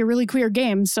supposed to be a really queer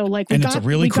game. So like it's a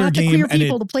really queer got the game, queer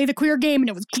people to play the queer game, and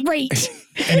it was great.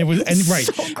 Right.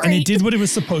 So great. And it did what it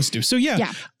was supposed to. So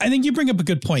yeah, I think you bring up a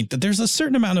good point that there's a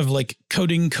certain amount of like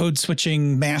coding, code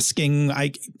switching, masking.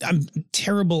 I'm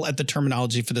terrible at the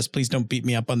terminology for this. Please don't beat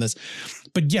me up on this.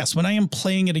 But yes, when I am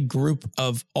playing at a group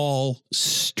of all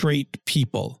straight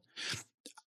people,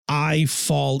 I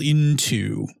fall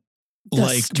into the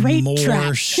like straight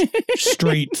more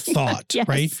straight thought, yes.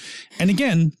 Right? And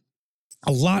again,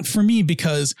 a lot for me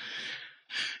because,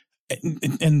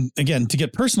 and again, to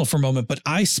get personal for a moment, but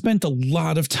I spent a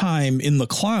lot of time in the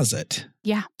closet.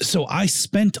 Yeah. So I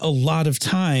spent a lot of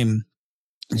time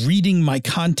reading my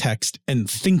context and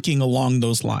thinking along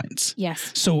those lines.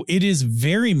 Yes. So it is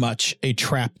very much a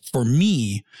trap for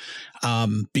me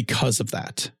because of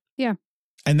that. Yeah.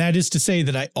 And that is to say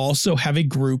that I also have a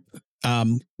group.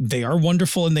 They are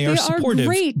wonderful and they are supportive.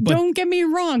 Great. Don't get me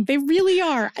wrong. They really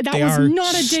are. That was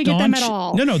not a dig at them at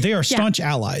all. No, they are staunch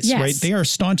allies, yes. Right? They are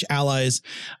staunch allies.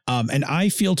 And I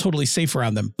feel totally safe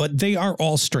around them, but they are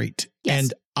all straight. Yes.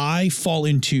 And I fall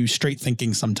into straight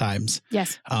thinking sometimes.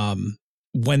 Yes.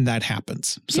 When that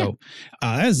happens. So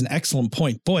that is an excellent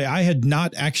point. Boy, I had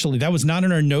not actually, that was not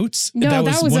in our notes. No, that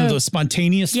was one of those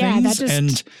spontaneous things.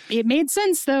 And it made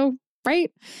sense though,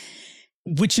 right?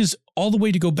 Which is all the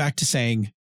way to go back to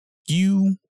saying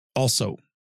you also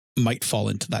might fall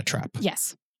into that trap.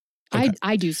 Yes. Okay.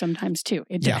 I do sometimes too.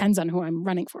 It depends on who I'm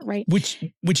running for, right? Which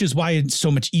is why it's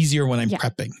so much easier when I'm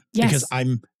prepping. Yes. Because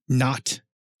I'm not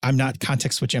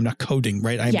context switching. I'm not coding,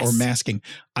 right? Or masking.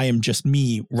 I am just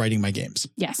me writing my games.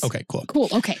 Yes. Okay, cool. Cool.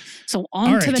 Okay. So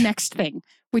on to the next thing,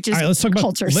 which is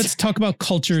cultures. Let's talk about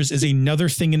cultures is another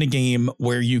thing in a game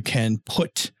where you can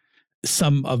put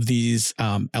some of these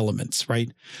elements,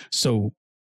 right? So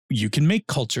you can make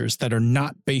cultures that are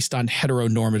not based on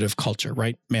heteronormative culture,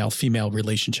 right? Male-female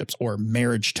relationships or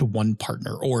marriage to one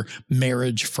partner or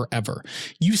marriage forever.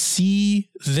 You see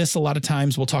this a lot of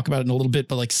times. We'll talk about it in a little bit,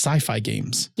 but like sci-fi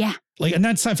games. Yeah. Like, and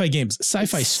not sci-fi games,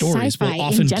 sci-fi stories will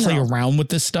often play around with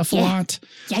this stuff a lot.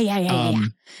 Yeah.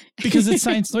 Because it's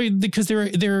science, because they're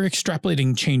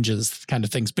extrapolating changes kind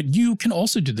of things, but you can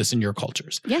also do this in your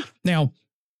cultures. Yeah. Now,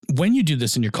 when you do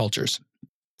this in your cultures,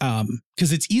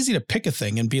 because it's easy to pick a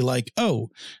thing and be like,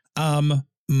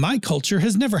 my culture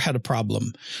has never had a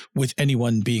problem with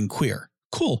anyone being queer.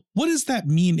 Cool. What does that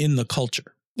mean in the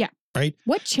culture? Yeah. Right.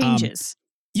 What changes?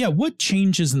 What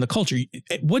changes in the culture?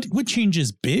 What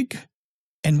changes big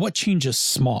and what changes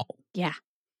small? Yeah.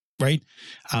 Right.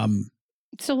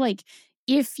 So like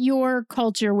if your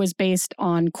culture was based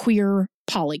on queer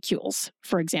polycules,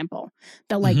 for example,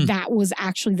 that like that was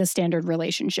actually the standard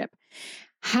relationship.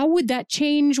 How would that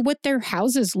change what their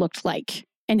houses looked like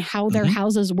and how their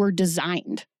houses were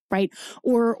designed, right?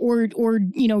 Or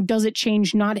does it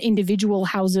change not individual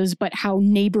houses, but how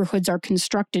neighborhoods are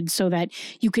constructed so that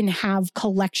you can have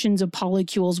collections of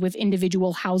polycules with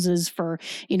individual houses for,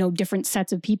 different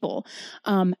sets of people?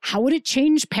 How would it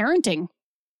change parenting?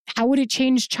 How would it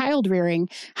change child rearing?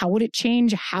 How would it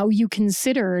change how you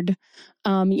considered,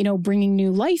 bringing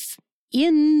new life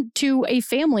into a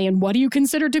family? And what do you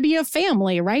consider to be a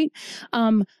family, right?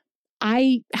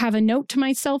 I have a note to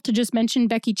myself to just mention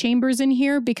Becky Chambers in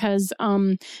here because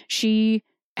she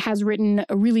has written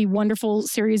a really wonderful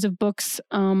series of books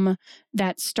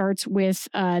that starts with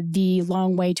The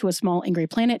Long Way to a Small Angry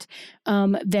Planet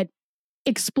that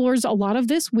explores a lot of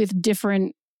this with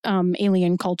different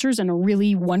alien cultures in a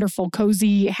really wonderful,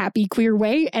 cozy, happy, queer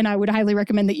way. And I would highly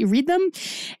recommend that you read them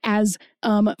as,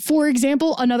 for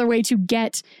example, another way to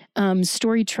get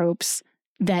story tropes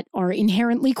that are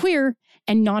inherently queer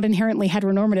and not inherently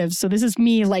heteronormative. So this is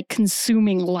me like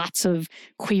consuming lots of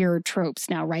queer tropes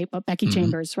now, right? But Becky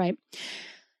Chambers, right?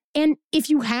 And if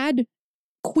you had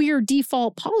queer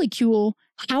default polycule,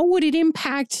 how would it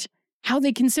impact how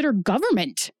they consider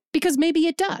government? Because maybe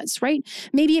it does, right?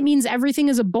 Maybe it means everything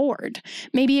is a board.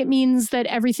 Maybe it means that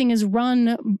everything is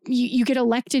run, you get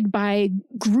elected by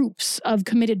groups of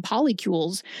committed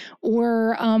polycules.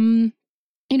 Or,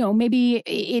 maybe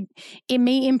it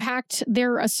may impact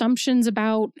their assumptions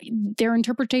about their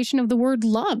interpretation of the word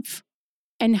love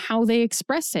and how they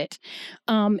express it.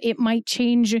 It might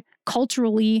change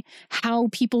culturally how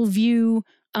people view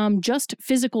just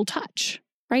physical touch.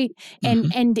 Right.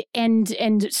 And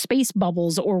space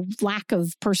bubbles or lack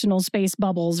of personal space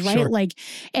bubbles. Right. Sure.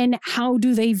 And how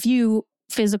do they view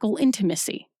physical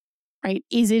intimacy? Right.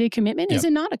 Is it a commitment? Yep. Is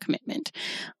it not a commitment?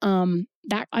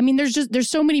 There's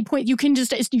so many points you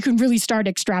can really start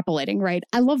extrapolating. Right.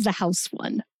 I love the house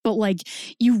one, but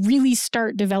you really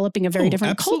start developing a very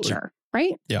different culture.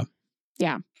 Right. Yeah.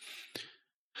 Yeah.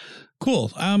 Cool.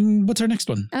 What's our next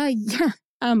one? Yeah.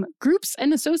 Groups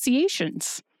and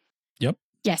associations. Yep.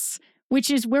 Yes. Which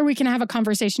is where we can have a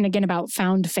conversation again about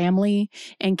found family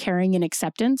and caring and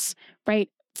acceptance, right?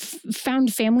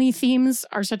 Found family themes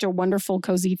are such a wonderful,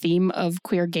 cozy theme of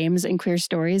queer games and queer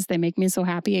stories. They make me so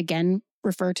happy. Again,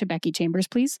 refer to Becky Chambers,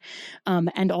 please.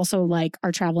 And also like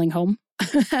our traveling home.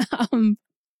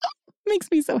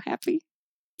 Makes me so happy.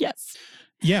 Yes.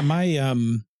 Yeah,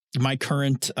 my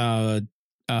current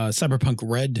Cyberpunk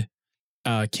Red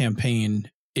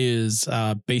campaign is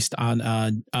based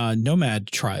on a nomad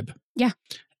tribe. Yeah.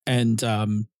 And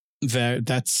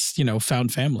that's,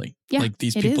 found family. Yeah, like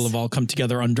these people have all come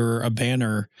together under a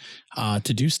banner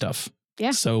to do stuff.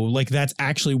 Yeah. So like that's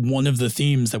actually one of the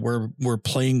themes that we're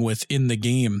playing with in the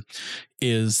game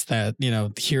is that,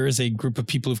 here is a group of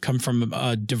people who've come from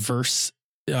a diverse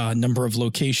number of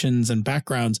locations and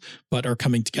backgrounds, but are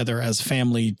coming together as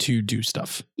family to do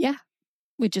stuff. Yeah.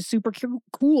 Which is super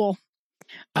cool.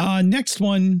 Next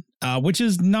one, which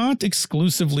is not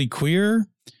exclusively queer,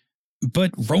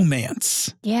 but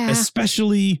romance. Yeah.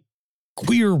 Especially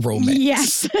queer romance.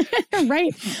 Yes.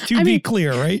 Right. To be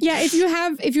clear, right? Yeah. If you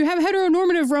have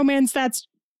heteronormative romance, that's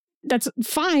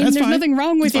fine. There's fine. nothing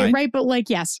wrong with It's it, fine. right? But like,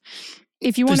 yes.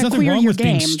 If you want to There's nothing queer wrong your with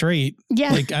game, being straight.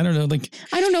 Yeah. Like, I don't know. Like,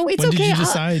 I don't know. It's when okay. Did you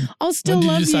decide? I'll still when did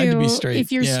love you decide you to be straight?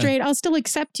 if you're Yeah. straight. I'll still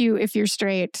accept you if you're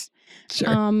straight.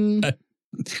 Sure.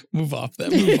 Move off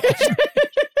that. Move off.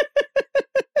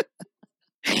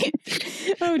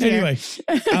 Oh dear. Anyway,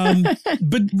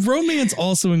 but romance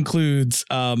also includes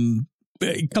a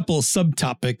couple of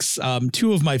subtopics.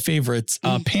 Two of my favorites: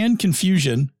 pan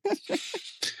confusion,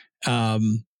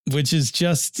 which is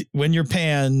just when you're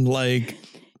pan, like.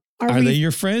 Are they your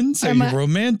friends? Are you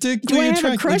romantic? Do I have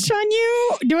a crush on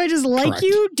you? Do I just like Correct.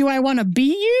 you? Do I want to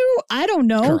be you? I don't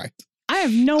know. Correct. I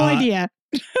have no idea.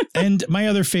 And my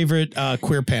other favorite,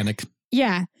 queer panic.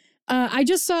 Yeah. I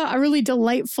just saw a really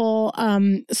delightful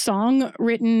song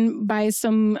written by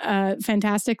some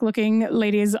fantastic looking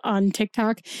ladies on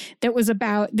TikTok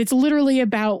that's literally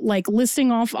about like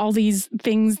listing off all these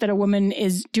things that a woman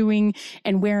is doing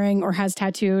and wearing or has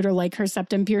tattooed or like her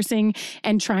septum piercing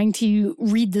and trying to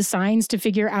read the signs to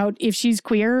figure out if she's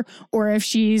queer or if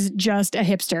she's just a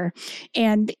hipster.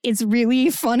 And it's really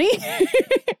funny.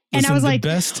 And I was like,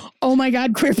 oh my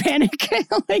God, queer panic.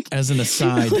 Like, as an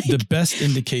aside, the best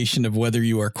indication of whether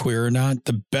you are queer or not,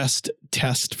 the best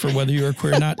test for whether you are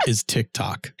queer or not is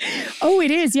TikTok. Oh, it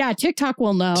is. Yeah. TikTok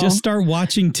will know. Just start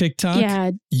watching TikTok.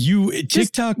 Yeah.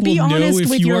 TikTok will be know honest if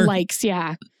with you your are likes.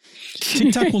 Yeah.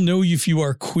 TikTok will know if you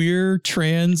are queer,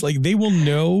 trans, like they will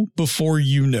know before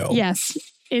you know. Yes.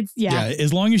 Yeah.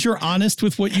 As long as you're honest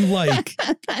with what you like,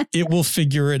 it will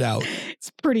figure it out.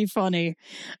 It's pretty funny.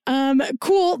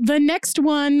 Cool. The next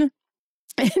one,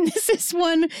 and this is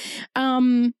one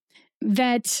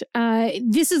that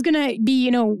this is going to be,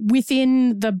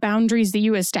 within the boundaries that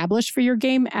you establish for your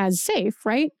game as safe,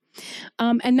 right?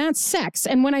 And that's sex.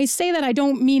 And when I say that, I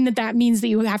don't mean that means that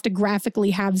you have to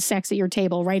graphically have sex at your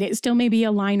table, right? It still may be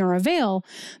a line or a veil.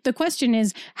 The question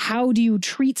is, how do you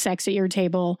treat sex at your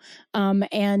table?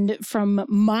 And from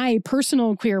my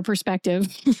personal queer perspective,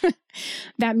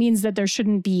 that means that there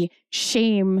shouldn't be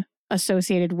shame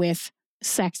associated with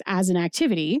sex as an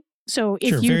activity. So if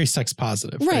you're very sex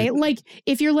positive, right? Like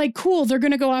if you're like, cool, they're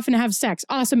going to go off and have sex.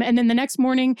 Awesome. And then the next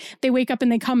morning they wake up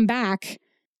and they come back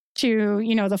to,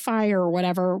 the fire or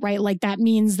whatever, right? Like that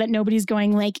means that nobody's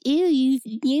going like, ew,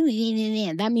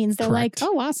 that means they're Correct. like,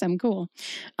 oh, awesome, cool.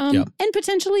 And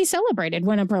potentially celebrated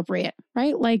when appropriate,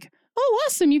 right? Like, oh,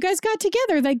 awesome, you guys got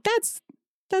together. Like that's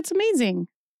amazing.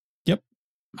 Yep.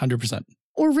 100%.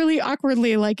 Or really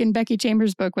awkwardly, like in Becky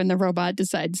Chambers' book, when the robot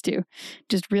decides to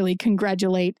just really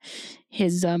congratulate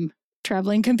his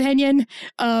traveling companion,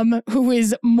 who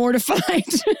is mortified.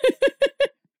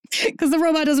 Because the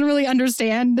robot doesn't really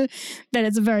understand that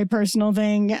it's a very personal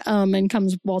thing, and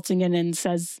comes waltzing in and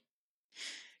says,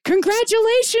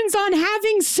 "Congratulations on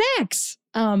having sex."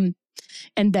 And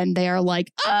then they are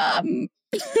like,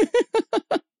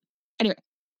 Anyway.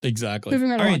 Exactly. Moving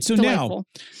right All along. right. So Delightful.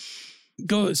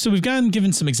 So we've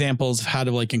given some examples of how to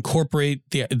like incorporate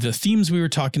the themes we were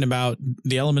talking about,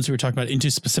 the elements we were talking about into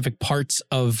specific parts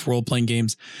of role-playing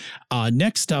games.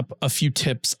 Next up, a few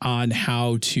tips on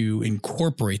how to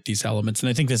incorporate these elements.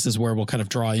 And I think this is where we'll kind of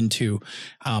draw into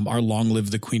our Long Live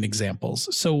the Queen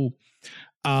examples. So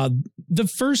the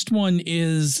first one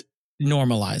is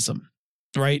normalize them,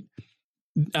 right?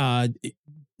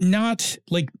 Not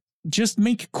like just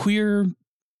make queer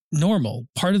normal,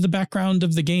 part of the background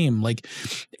of the game. Like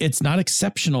it's not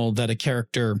exceptional that a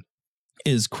character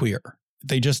is queer.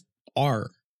 They just are.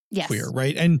 Yes. queer,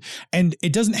 right? And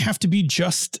it doesn't have to be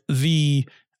just the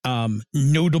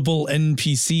notable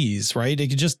NPCs, right? It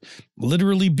could just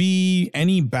literally be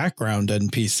any background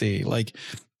NPC. Like,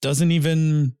 doesn't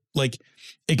even like,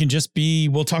 it can just be,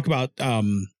 we'll talk about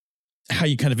how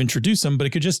you kind of introduce them, but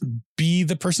it could just be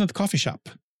the person at the coffee shop.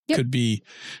 Yep. Could be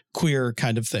queer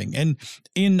kind of thing. And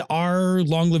in our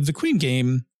Long Live the Queen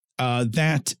game,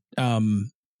 that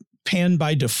pan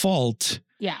by default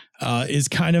is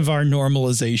kind of our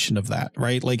normalization of that,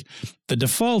 right? Like the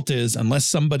default is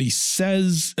unless a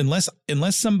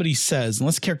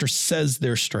character says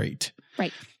they're straight.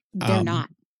 Right. They're not.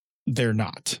 They're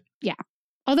not. Yeah.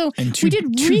 Although we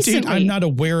did recently, I'm not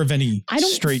aware of any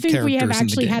straight characters in the game. I don't think we have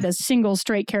actually had a single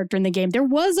straight character in the game. There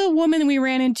was a woman we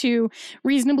ran into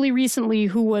reasonably recently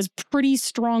who was pretty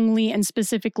strongly and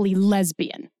specifically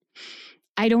lesbian.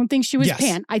 I don't think she was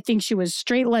pan. I think she was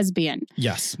straight lesbian.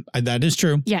 Yes, that is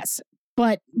true. Yes.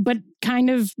 But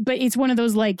it's one of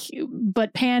those like,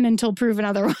 but pan until proven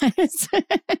otherwise.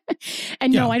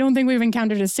 And no, I don't think we've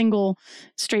encountered a single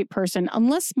straight person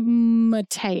unless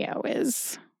Mateo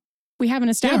is. We haven't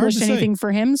established anything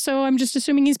for him, so I'm just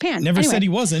assuming he's pan. Never said he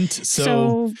wasn't.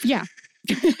 So yeah.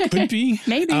 Could be.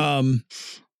 Maybe.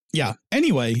 Yeah.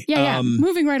 Anyway. Yeah.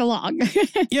 Moving right along.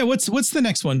 Yeah. What's the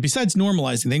next one besides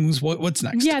normalizing things? What's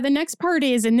next? Yeah. The next part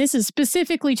is, and this is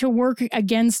specifically to work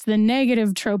against the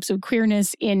negative tropes of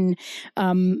queerness in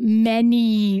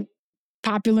many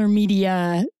popular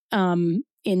media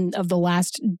of the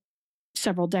last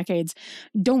several decades.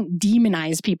 Don't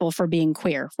demonize people for being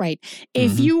queer, right?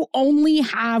 If you only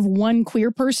have one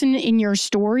queer person in your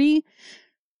story,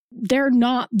 they're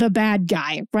not the bad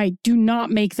guy, right? Do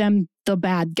not make them the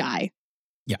bad guy.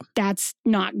 Yeah. That's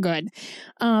not good.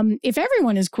 If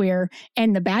everyone is queer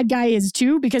and the bad guy is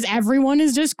too, because everyone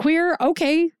is just queer,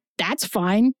 okay, that's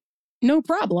fine. No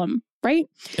problem, right?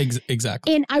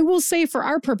 Exactly. And I will say for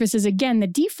our purposes, again, the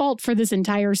default for this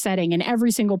entire setting and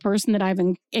every single person that I've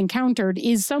encountered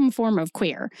is some form of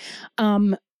queer.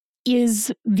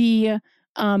 Is the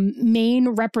main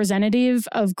representative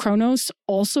of Kronos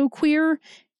also queer?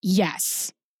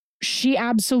 Yes, she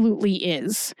absolutely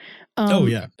is. Oh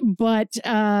yeah. But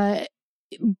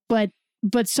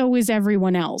so is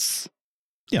everyone else.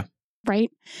 Yeah.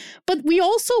 Right. But we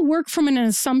also work from an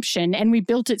assumption, and we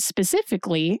built it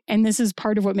specifically, and this is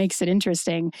part of what makes it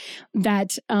interesting,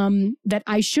 that that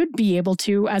I should be able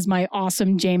to, as my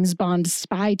awesome James Bond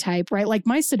spy type, right? Like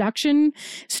my seduction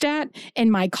stat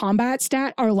and my combat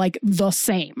stat are like the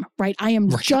same, right? I am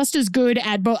just as good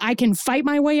at both. I can fight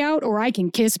my way out or I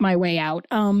can kiss my way out.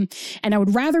 And I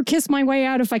would rather kiss my way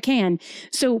out if I can.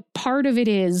 So part of it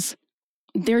is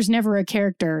there's never a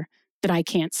character that I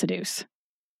can't seduce.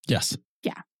 Yes.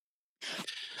 Yeah.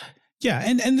 Yeah.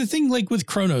 And the thing like with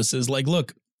Kronos is like,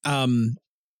 look,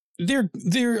 they're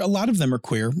a lot of them are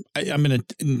queer. I'm going to,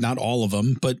 not all of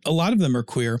them, but a lot of them are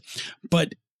queer,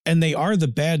 and they are the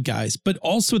bad guys. But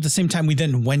also at the same time, we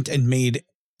then went and made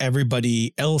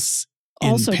everybody else in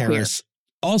also Paris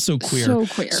also queer. So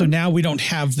queer. So now we don't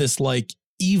have this like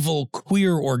evil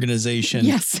queer organization.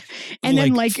 Yes. And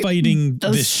then like fighting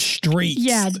this straight,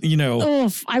 straight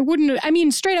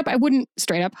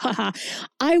up, haha.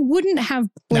 I wouldn't have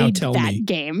played that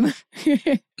game.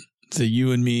 So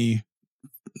you and me,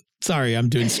 sorry, I'm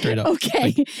doing straight up.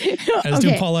 Okay. I was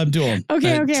doing Paula Abdul.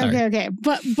 Okay.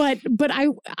 But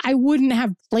I wouldn't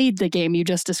have played the game you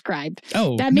just described.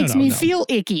 Oh, that makes me feel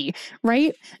icky,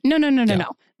 right? No.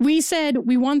 We said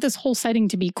we want this whole setting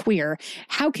to be queer.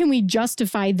 How can we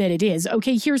justify that it is?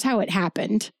 Okay, here's how it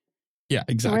happened. Yeah,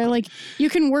 exactly. Or like you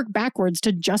can work backwards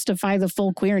to justify the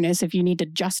full queerness if you need to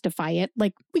justify it.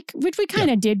 Like which we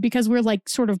kind of did because we're like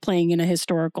sort of playing in a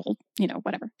historical,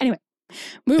 whatever. Anyway,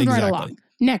 moving right along.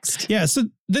 Next. Yeah, so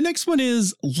the next one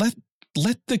is let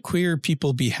the queer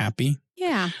people be happy.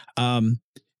 Yeah. The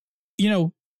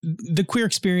queer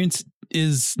experience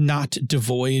is not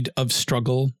devoid of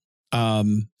struggle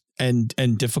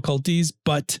and difficulties,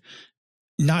 but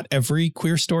not every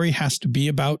queer story has to be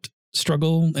about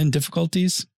struggle and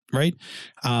difficulties, right?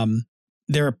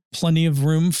 There are plenty of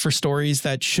room for stories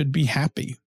that should be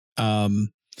happy,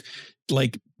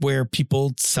 like where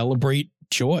people celebrate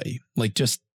joy, like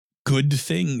just good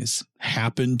things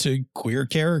happen to queer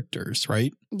characters,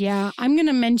 right? Yeah, I'm going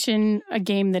to mention a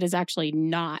game that is actually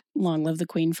not Long Live the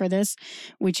Queen for this,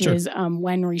 which is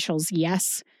When Rachel's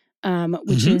Yes.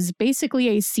 Which is basically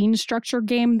a scene structure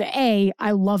game. The A,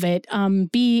 I love it.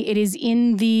 B, it is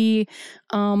in the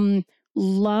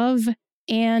love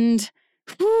and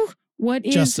What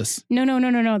is Justice?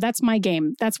 No. That's my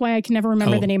game. That's why I can never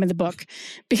remember the name of the book,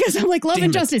 because I'm like, Love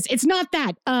and Justice. It's not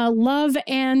that. Love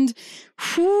and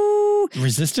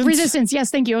Resistance. Resistance.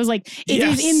 Yes, thank you. I was like, it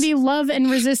is in the Love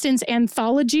and Resistance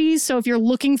anthology. So if you're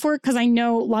looking for it, because I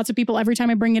know lots of people, every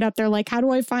time I bring it up, they're like, how do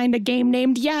I find a game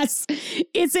named Yes?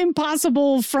 It's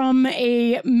impossible from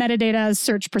a metadata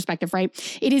search perspective, right?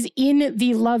 It is in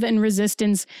the Love and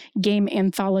Resistance game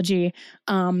anthology.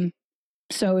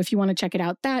 So if you want to check it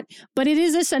out, but it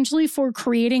is essentially for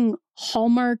creating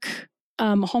Hallmark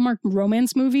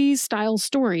romance movie style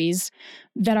stories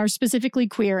that are specifically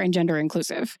queer and gender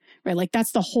inclusive, right? Like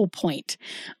that's the whole point.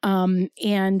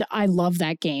 And I love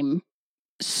that game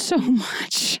so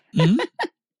much. Mm-hmm.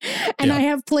 And I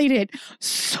have played it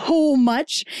so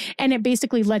much. And it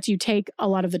basically lets you take a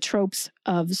lot of the tropes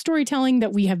of storytelling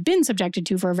that we have been subjected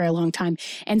to for a very long time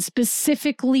and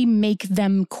specifically make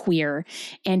them queer.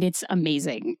 And it's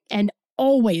amazing. And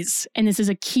always, and this is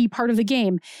a key part of the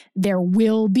game, there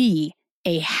will be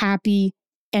a happy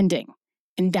ending.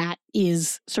 And that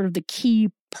is sort of the key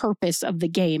purpose of the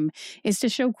game, is to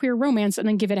show queer romance and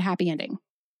then give it a happy ending.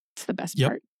 It's the best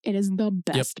part. It is the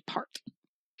best part.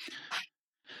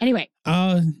 Anyway.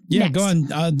 Next. Go on.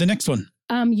 The next one.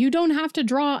 You don't have to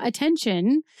draw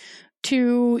attention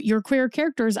to your queer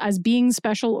characters as being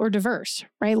special or diverse,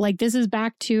 right? Like this is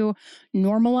back to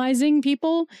normalizing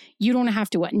people. You don't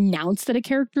have to announce that a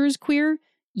character is queer.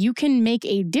 You can make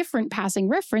a different passing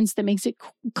reference that makes it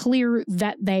clear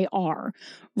that they are,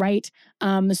 right?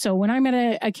 So when I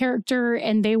met a character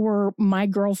and they were my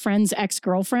girlfriend's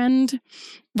ex-girlfriend,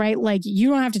 right? Like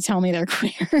you don't have to tell me they're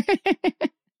queer.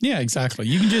 Yeah, exactly.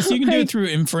 You can do it through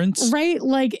inference. Right.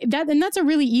 Like that. And that's a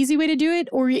really easy way to do it.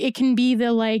 Or it can be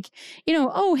the like,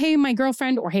 oh, hey, my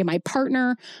girlfriend, or hey, my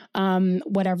partner,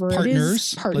 whatever it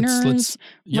is. Partners.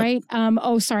 Right.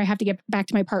 Oh, sorry, I have to get back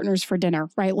to my partners for dinner.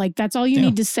 Right. Like that's all you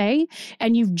need to say.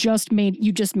 And you just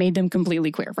made them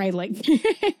completely queer. Right. Like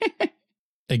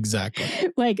exactly.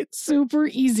 Like super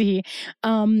easy.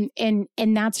 And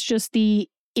that's just it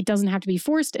doesn't have to be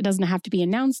forced. It doesn't have to be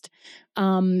announced.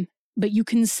 But you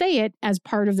can say it as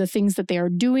part of the things that they are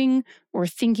doing or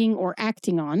thinking or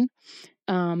acting on.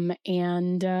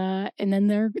 And then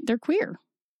they're queer.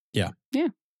 Yeah. Yeah.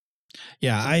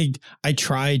 Yeah. I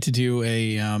try to do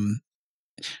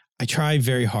I try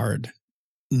very hard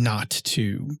not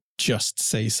to just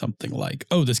say something like,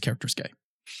 oh, this character's gay.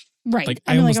 Right. Like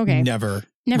I almost never,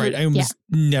 right? I almost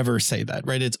never say that,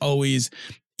 right? It's always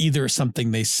either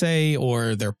something they say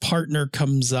or their partner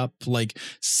comes up, like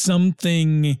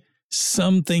something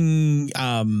show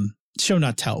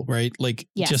not tell, right? Like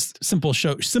just simple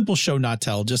show not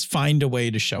tell, just find a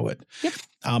way to show it. Yep.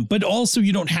 But also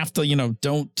you don't have to,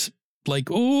 don't like,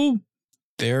 oh,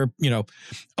 they're,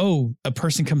 a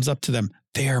person comes up to them,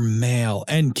 they're male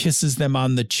and kisses them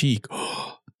on the cheek.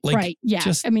 Like, right. Yeah.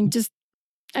 Just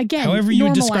again, however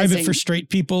you describe it for straight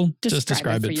people, just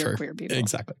describe it for queer people.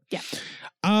 Exactly. Yeah.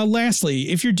 Lastly,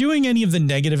 if you're doing any of the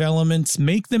negative elements,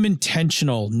 make them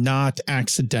intentional, not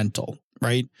accidental,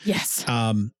 right? Yes.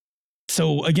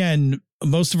 So again,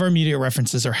 most of our media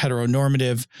references are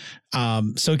heteronormative.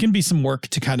 So it can be some work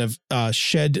to kind of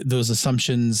shed those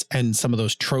assumptions and some of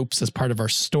those tropes as part of our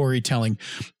storytelling.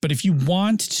 But if you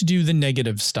want to do the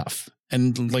negative stuff,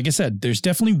 and like I said, there's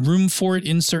definitely room for it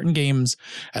in certain games,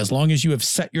 as long as you have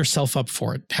set yourself up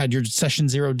for it, had your session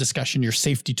 0 discussion, your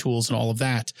safety tools and all of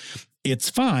that, it's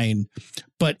fine.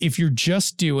 But if you're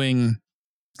just doing,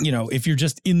 if you're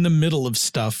just in the middle of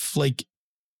stuff, don't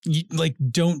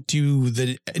do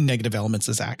the negative elements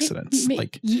as accidents.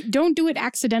 Don't do it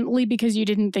accidentally because you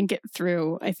didn't think it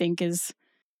through, I think is.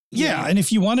 Yeah. And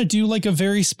if you want to do like a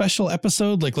very special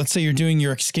episode, like let's say you're doing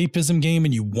your escapism game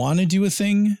and you want to do a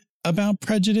thing about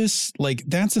prejudice, like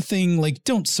that's a thing, like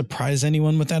don't surprise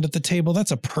anyone with that at the table. That's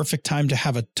a perfect time to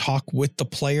have a talk with the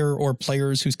player or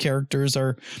players whose characters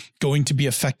are going to be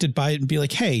affected by it and be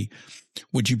like, hey,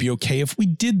 would you be okay if we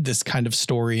did this kind of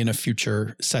story in a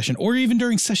future session? Or even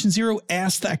during session 0,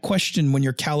 ask that question when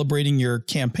you're calibrating your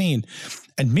campaign.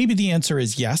 And maybe the answer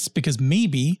is yes, because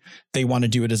maybe they want to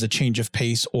do it as a change of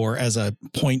pace or as a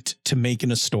point to make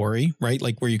in a story, right?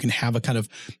 Like where you can have a kind of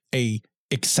a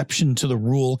exception to the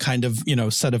rule kind of,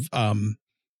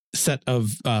 set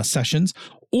of sessions.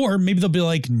 Or maybe they'll be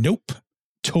like, nope,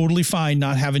 totally fine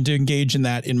not having to engage in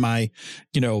that in my,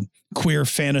 queer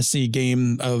fantasy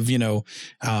game of,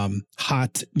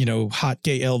 hot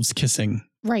gay elves kissing.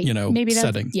 Right. Maybe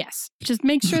setting. Yes. Just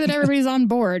make sure that everybody's on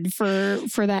board for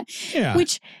that. Yeah.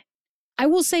 Which I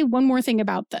will say one more thing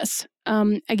about this.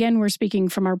 Again, we're speaking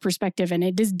from our perspective, and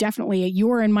it is definitely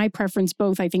your and my preference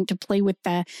both, I think, to play with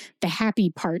the happy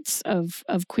parts of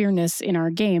queerness in our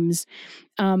games.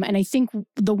 And I think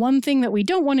the one thing that we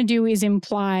don't want to do is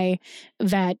imply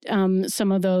that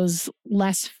some of those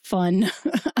less fun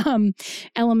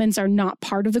elements are not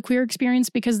part of the queer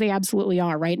experience, because they absolutely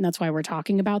are, right? And that's why we're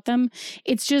talking about them.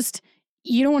 It's just,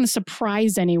 you don't want to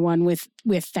surprise anyone with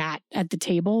that at the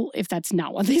table if that's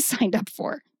not what they signed up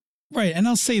for. Right. And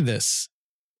I'll say this.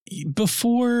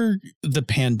 Before the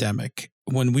pandemic,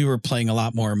 when we were playing a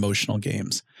lot more emotional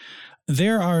games,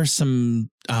 there's some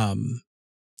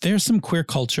queer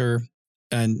culture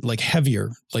and like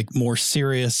heavier, like more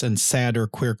serious and sadder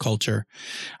queer culture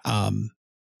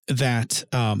that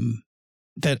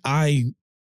I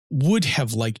would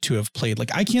have liked to have played.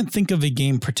 Like, I can't think of a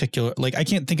game particular, like I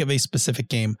can't think of a specific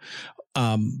game,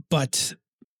 but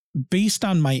based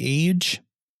on my age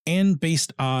and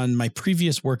based on my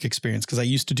previous work experience, because I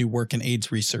used to do work in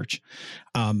AIDS research,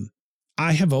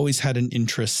 I have always had an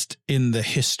interest in the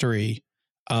history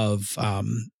of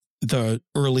the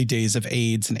early days of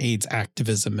AIDS and AIDS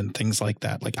activism and things like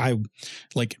that.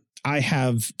 I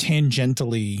have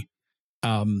tangentially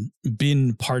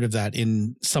been part of that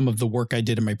in some of the work I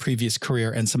did in my previous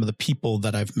career and some of the people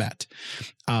that I've met.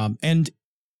 And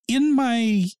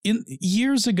in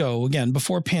years ago, again,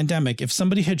 before pandemic, if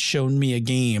somebody had shown me a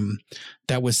game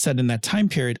that was set in that time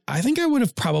period, I think I would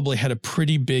have probably had a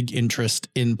pretty big interest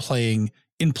in playing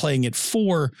it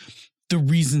for the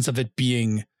reasons of it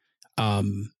being,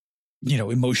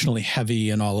 emotionally heavy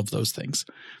and all of those things.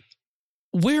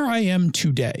 Where I am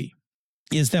today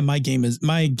is that my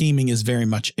gaming is very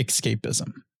much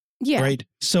escapism. Yeah. Right.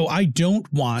 So I don't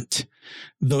want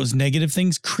those negative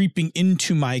things creeping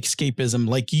into my escapism,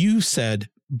 like you said,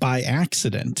 by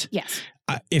accident. Yes.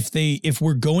 If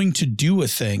we're going to do a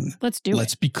thing,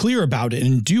 let's be clear about it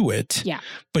and do it. Yeah.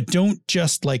 But don't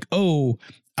just like,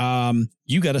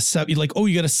 you got a 7, like,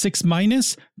 you got a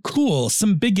 6-. Cool.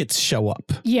 Some bigots show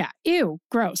up. Yeah. Ew.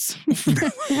 Gross.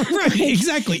 Right.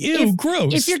 Exactly. Ew.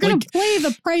 Gross. If you're going to play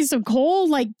the price of coal,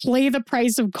 play the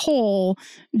price of coal.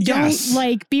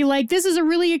 Don't be like, this is a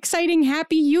really exciting,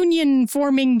 happy union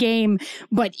forming game,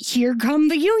 but here come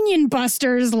the union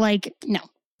busters. No.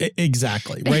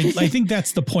 Exactly. Right. I think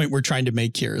that's the point we're trying to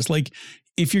make here is like,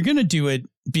 if you're going to do it,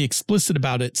 be explicit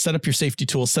about it, set up your safety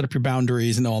tools, set up your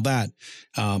boundaries and all that,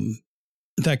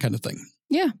 that kind of thing.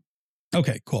 Yeah.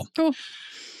 Okay, cool. Cool.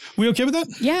 We okay with that?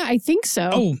 Yeah, I think so.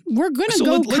 Oh, we're going to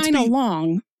go kind of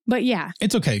long, but yeah.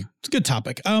 It's okay. It's a good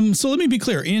topic. So let me be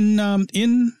clear. In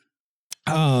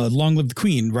Long Live the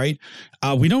Queen, right?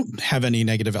 We don't have any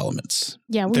negative elements.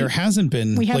 Yeah. There hasn't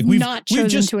been. We have not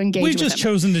chosen to engage with them. We've just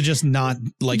chosen to just not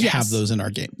have those in our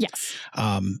game. Yes.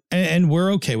 And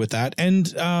we're okay with that.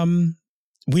 And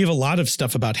we have a lot of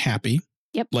stuff about happy.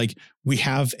 Yep. Like we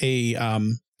have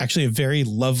actually a very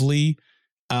lovely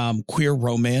queer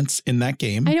romance in that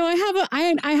game. I know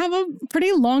I have a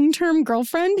pretty long-term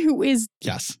girlfriend who is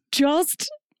just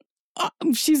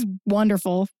she's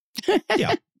wonderful.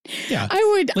 Yeah. Yeah.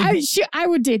 I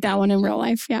would date that one in real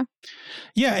life. Yeah.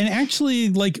 Yeah. And actually,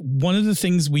 one of the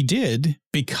things we did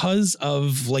because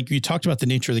of you talked about the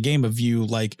nature of the game of you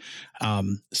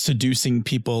seducing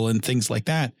people and things like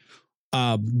that.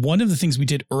 One of the things we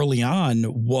did early on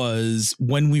was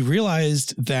when we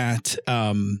realized that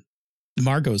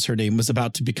Margot's her name was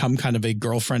about to become kind of a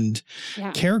girlfriend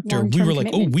character. We were like,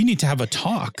 we need to have a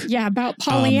talk. Yeah. About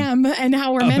polyam and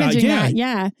how we're managing that.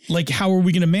 Yeah. How are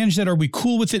we going to manage that? Are we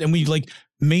cool with it? And we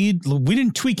we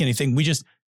didn't tweak anything. We just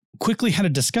quickly had a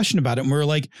discussion about it. And we were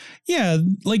like,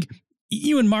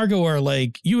 you and Margot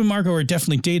are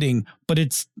definitely dating, but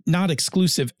it's not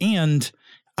exclusive. And,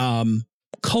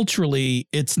 culturally,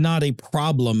 it's not a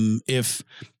problem if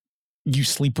you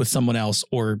sleep with someone else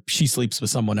or she sleeps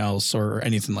with someone else or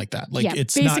anything like that.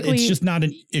 It's just not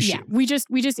an issue. Yeah, we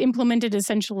just implemented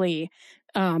essentially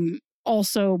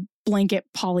also blanket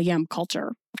polyam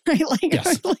culture, right? We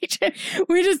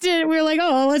just did. We were like,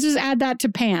 let's just add that to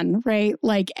Pan, right?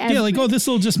 This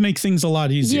will just make things a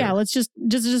lot easier. Yeah, let's just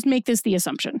make this the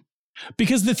assumption.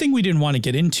 Because the thing we didn't want to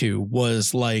get into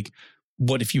was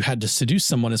what if you had to seduce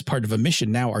someone as part of a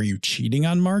mission? Now, are you cheating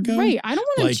on Margot? Right. I don't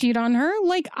want to cheat on her.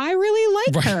 I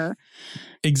really like her.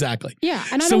 Exactly. Yeah.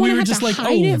 And I don't want to have to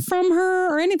hide it from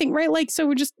her or anything. Right. So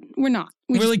we're not.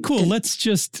 We're like, cool. Let's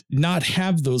just not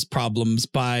have those problems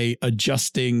by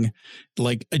adjusting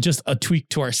just a tweak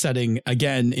to our setting.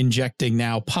 Again, injecting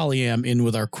now polyam in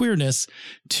with our queerness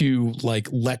to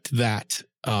let that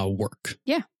work.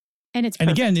 Yeah. And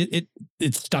again,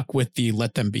 it stuck with the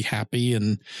let them be happy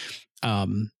and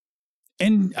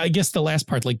And I guess the last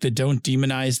part, like the don't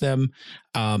demonize them,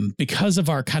 because of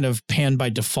our kind of pan by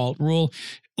default rule,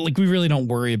 like we really don't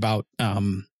worry about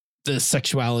the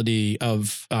sexuality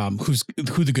of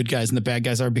who the good guys and the bad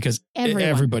guys are, because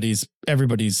everybody's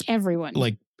everyone.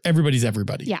 Like everybody's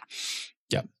everybody. Yeah.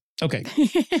 Yeah. Okay.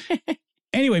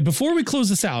 Anyway, before we close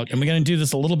this out, and we're going to do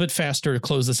this a little bit faster to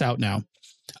close this out now.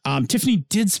 Tiffany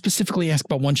did specifically ask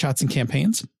about one-shots and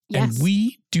campaigns. Yes. And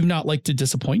we do not like to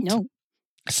disappoint. No.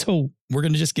 So we're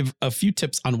going to just give a few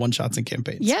tips on one-shots and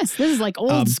campaigns. Yes, this is like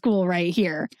old school right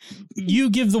here. You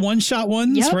give the one-shot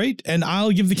ones, right? And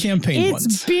I'll give the campaign ones.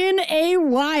 It's been a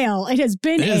while. It has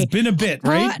been a bit,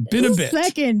 right? Been a bit.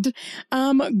 Second.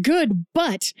 Good.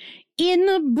 But in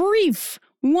the brief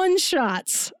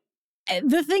one-shots,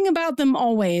 the thing about them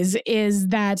always is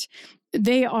that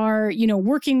they are,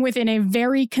 working within a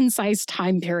very concise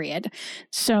time period.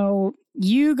 So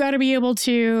you got to be able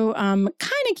to kind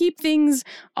of keep things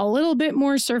a little bit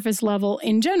more surface level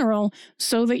in general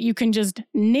so that you can just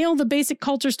nail the basic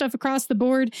culture stuff across the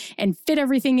board and fit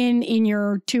everything in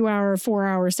your 2-hour,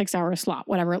 4-hour, 6-hour slot,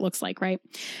 whatever it looks like, right?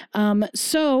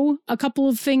 So a couple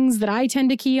of things that I tend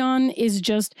to key on is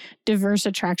just diverse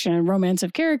attraction and romance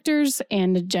of characters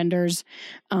and genders,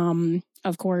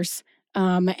 of course.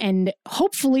 And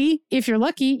hopefully, if you're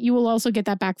lucky, you will also get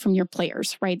that back from your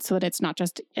players, right? So that it's not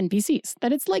just NPCs,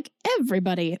 that it's like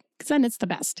everybody, because then it's the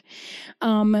best.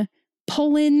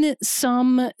 Pull in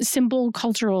some simple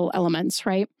cultural elements,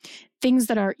 right? Things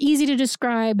that are easy to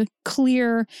describe,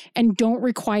 clear, and don't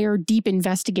require deep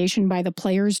investigation by the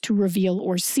players to reveal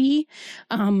or see.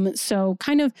 So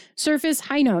kind of surface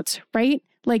high notes, right?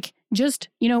 Like just,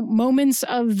 moments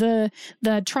of the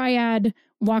triad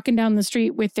walking down the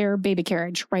street with their baby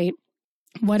carriage, right?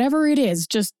 Whatever it is,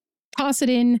 just toss it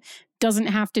in. Doesn't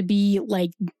have to be like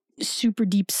super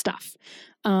deep stuff.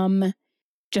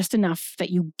 Just enough that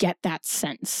you get that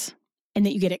sense and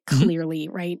that you get it clearly,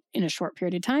 right, in a short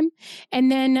period of time.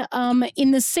 And then in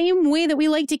the same way that we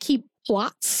like to keep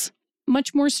plots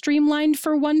much more streamlined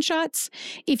for one-shots,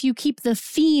 if you keep the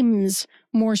themes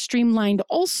more streamlined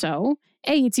also,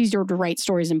 it's easier to write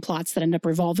stories and plots that end up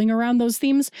revolving around those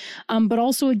themes. But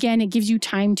also, again, it gives you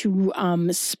time to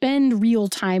spend real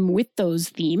time with those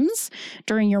themes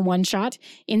during your one shot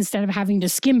instead of having to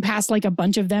skim past like a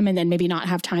bunch of them and then maybe not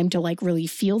have time to like really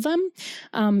feel them.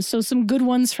 So some good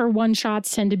ones for one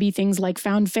shots tend to be things like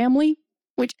Found Family,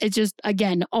 which is just,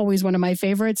 again, always one of my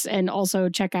favorites. And also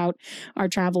check out our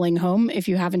Traveling Home if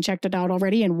you haven't checked it out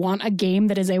already and want a game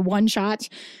that is a one shot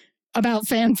about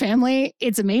Found Family.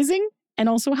 It's amazing. And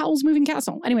also Howl's Moving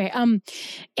Castle. Anyway,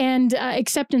 and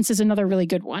Acceptance is another really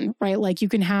good one, right? Like you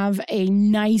can have a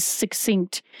nice,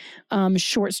 succinct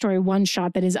short story one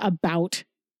shot that is about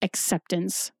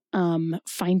acceptance,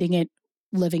 finding it,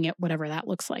 living it, whatever that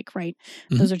looks like, right?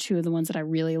 Mm-hmm. Those are two of the ones that I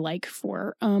really like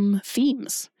for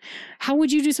themes. How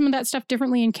would you do some of that stuff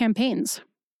differently in campaigns?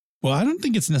 Well, I don't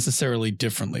think it's necessarily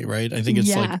differently, right? I think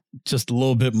it's like just a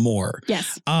little bit more.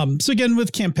 Yes. So again,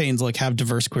 with campaigns, like have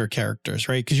diverse queer characters,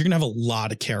 right? Because you're going to have a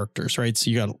lot of characters, right?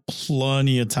 So you got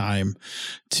plenty of time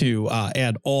to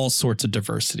add all sorts of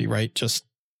diversity, right? Just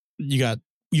you're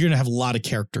going to have a lot of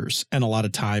characters and a lot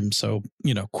of time. So,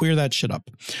 queer that shit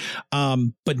up.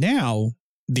 But now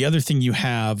the other thing you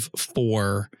have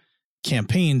for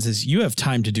campaigns is you have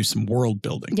time to do some world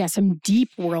building. Yeah, some deep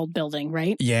world building,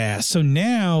 right? Yeah. So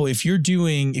now if you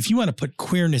want to put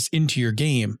queerness into your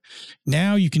game,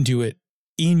 now you can do it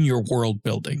in your world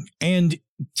building and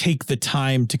take the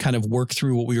time to kind of work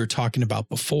through what we were talking about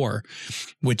before,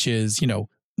 which is,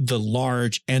 the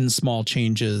large and small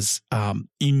changes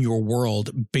in your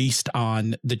world based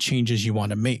on the changes you want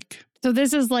to make. So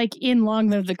this is like in Long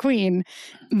Live the Queen,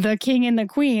 the king and the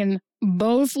queen,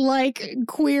 both like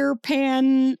queer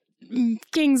pan,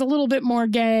 king's a little bit more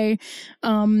gay.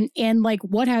 And like,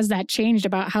 what has that changed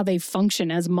about how they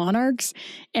function as monarchs?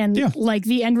 And like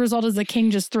the end result is the king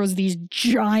just throws these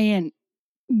giant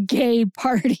gay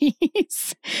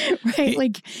parties, right?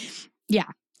 Like, yeah.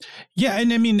 Yeah.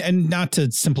 And I mean, and not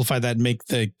to simplify that and make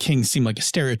the king seem like a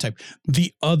stereotype.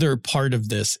 The other part of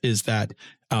this is that,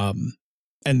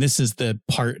 and this is the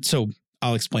part. So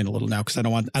I'll explain a little now because I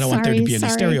don't want there to be any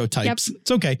stereotypes. Yep.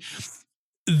 It's okay.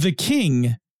 The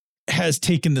king has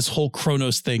taken this whole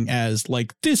Kronos thing as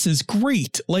like, this is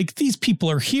great. Like these people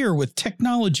are here with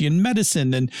technology and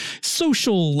medicine and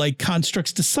social like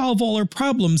constructs to solve all our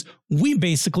problems. We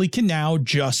basically can now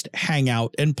just hang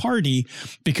out and party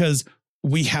because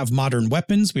we have modern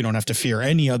weapons. We don't have to fear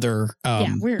any other,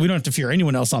 we don't have to fear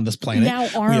anyone else on this planet. Now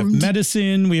armed. We have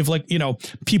medicine. We have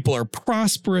people are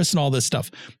prosperous and all this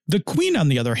stuff. The queen, on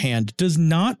the other hand, does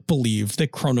not believe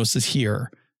that Kronos is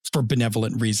here for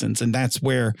benevolent reasons. And that's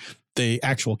where the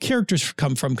actual characters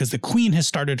come from, because the queen has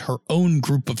started her own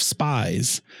group of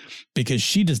spies because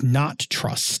she does not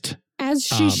trust. As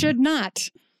she should not.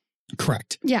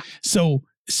 Correct. Yeah. So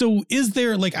is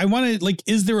there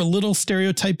is there a little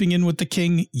stereotyping in with the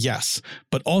king? Yes.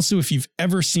 But also, if you've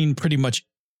ever seen pretty much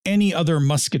any other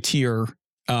musketeer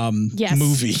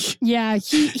movie. Yeah,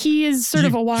 he is sort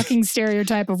of a walking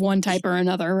stereotype of one type or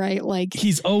another, right? Like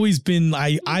he's always been.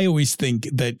 I always think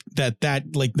that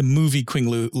like the movie Queen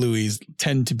Louis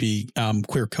tend to be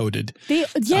queer coded. They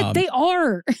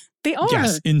are. They are.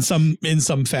 Yes, in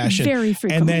some fashion. Very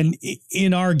frequently. And then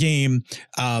in our game,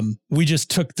 we just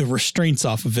took the restraints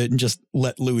off of it and just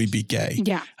let Louis be gay.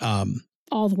 Yeah.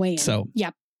 All the way in. So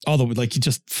yep. All the way, like,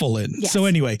 just full in. Yes. So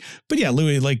anyway, but yeah,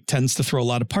 Louis like tends to throw a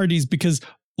lot of parties because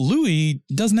Louis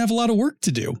doesn't have a lot of work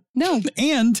to do. No.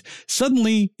 And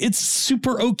suddenly it's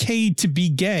super okay to be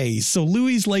gay. So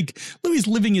Louis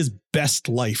living his best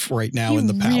life right now in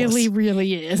the palace. Really,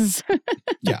 really is.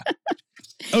 Yeah.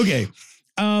 Okay.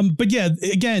 But yeah,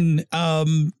 again,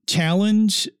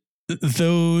 challenge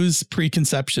those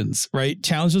preconceptions, right?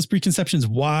 Challenge those preconceptions.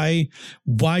 Why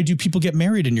do people get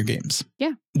married in your games?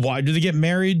 Yeah. Why do they get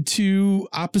married to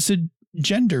opposite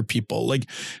gender people? Like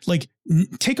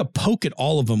take a poke at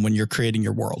all of them when you're creating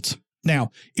your worlds.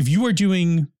 Now, if you are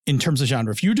doing, in terms of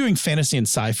genre, if you're doing fantasy and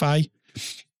sci-fi,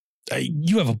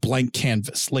 you have a blank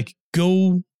canvas. Like,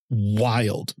 go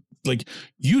wild. Like,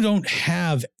 you don't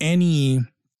have any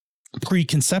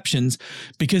preconceptions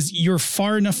because you're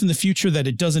far enough in the future that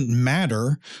it doesn't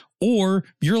matter, or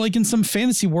you're like in some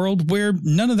fantasy world where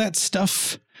none of that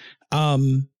stuff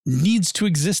needs to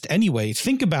exist anyway.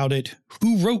 Think about it.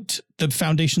 Who wrote the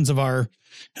foundations of our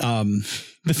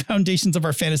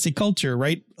fantasy culture,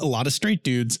 right? A lot of straight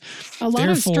dudes. A lot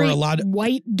of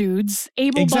white dudes,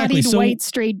 able-bodied white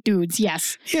straight dudes.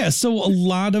 Yes. Yeah. So a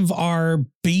lot of our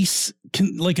base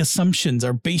assumptions,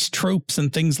 our base tropes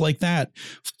and things like that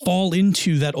fall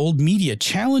into that old media.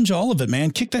 Challenge all of it,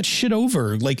 man. Kick that shit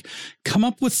over. Like, come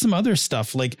up with some other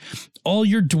stuff. Like, all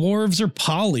your dwarves are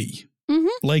poly. Mm-hmm.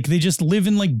 Like, they just live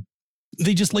in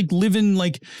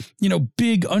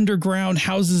big underground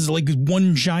houses, like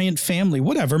one giant family,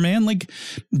 whatever, man. Like,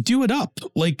 do it up.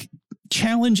 Like,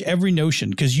 challenge every notion,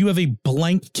 because you have a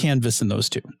blank canvas in those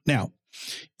two. Now,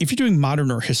 if you're doing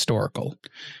modern or historical,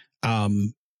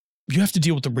 you have to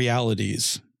deal with the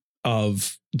realities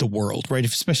of the world, right?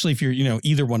 Especially if you're,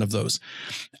 either one of those.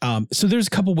 So there's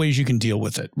a couple ways you can deal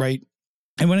with it, right?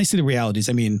 And when I say the realities,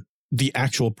 I mean the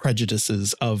actual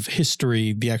prejudices of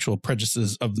history, the actual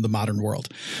prejudices of the modern world.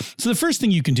 So the first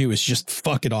thing you can do is just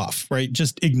fuck it off, right?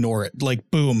 Just ignore it.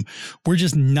 Like, boom, we're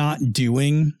just not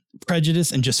doing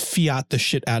prejudice, and just fiat the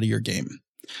shit out of your game.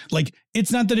 Like,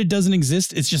 it's not that it doesn't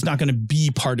exist. It's just not going to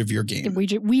be part of your game.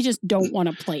 We just don't want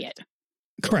to play it.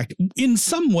 Correct. In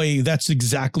some way, that's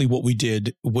exactly what we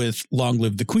did with Long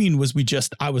Live the Queen.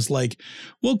 I was like,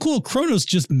 well, cool. Kronos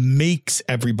just makes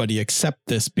everybody accept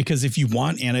this, because if you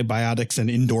want antibiotics and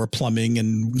indoor plumbing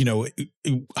and,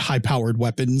 high powered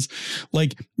weapons,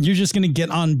 like, you're just going to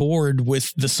get on board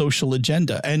with the social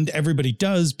agenda. And everybody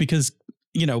does, because,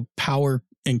 power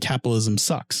and capitalism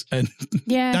sucks. And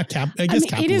yeah,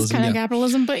 capitalism. It is kind of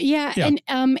capitalism, but yeah.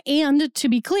 And to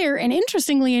be clear, and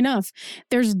interestingly enough,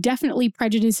 there's definitely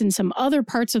prejudice in some other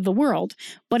parts of the world,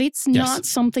 but it's not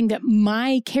something that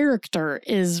my character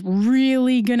is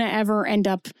really going to ever end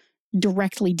up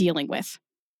directly dealing with.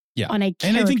 Yeah. On a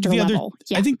character level.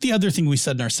 I think the other thing we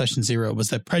said in our session 0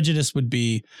 was that prejudice would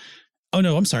be, oh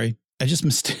no, I'm sorry. I just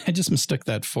mistook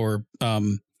that for,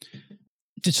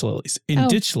 ditch lilies. In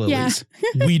ditch lilies,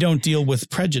 we don't deal with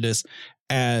prejudice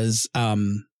as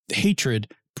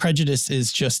hatred. Prejudice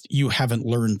is just, you haven't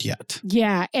learned yet.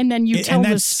 Yeah. And then you tell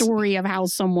the story of how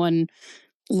someone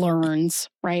learns,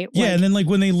 right? Yeah. And then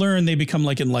when they learn, they become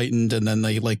enlightened, and then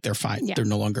they're fine. Yeah. They're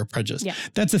no longer prejudiced. Yeah.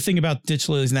 That's the thing about ditch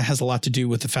lilies. And that has a lot to do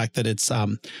with the fact that it's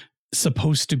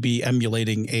supposed to be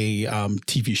emulating a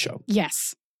TV show.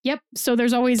 Yes. Yep. So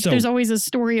there's always a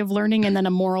story of learning, and then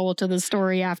a moral to the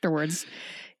story afterwards.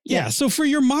 Yeah. So for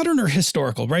your modern or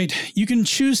historical, right, you can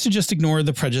choose to just ignore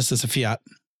the prejudice as a fiat.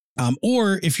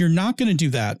 Or if you're not going to do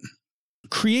that,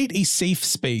 create a safe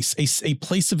space, a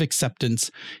place of acceptance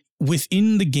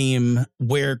within the game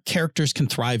where characters can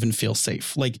thrive and feel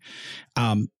safe. Like,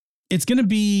 it's going to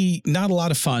be not a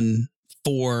lot of fun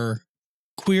for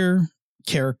queer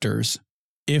characters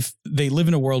if they live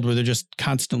in a world where they're just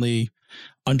constantly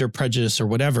under prejudice or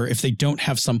whatever, if they don't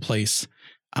have some place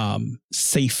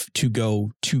safe to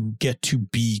go to get to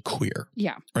be queer.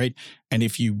 Yeah. Right. And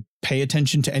if you pay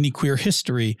attention to any queer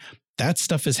history, that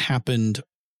stuff has happened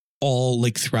all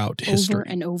like throughout history. Over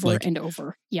and over like, and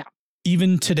over. Yeah.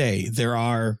 Even today, there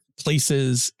are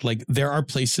places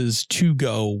to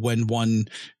go when one,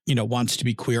 wants to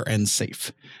be queer and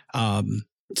safe.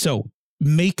 So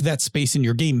make that space in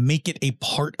your game, make it a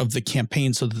part of the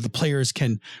campaign so that the players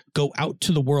can go out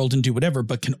to the world and do whatever,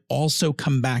 but can also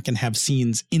come back and have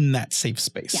scenes in that safe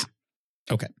space.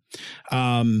 Yeah. Okay.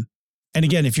 And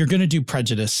again, if you're going to do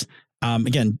prejudice,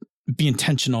 again, be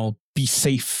intentional, be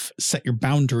safe, set your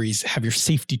boundaries, have your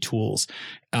safety tools,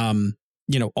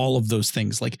 all of those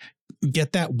things, like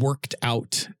get that worked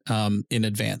out in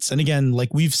advance. And again,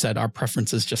 like we've said, our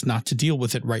preference is just not to deal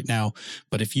with it right now.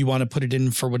 But if you want to put it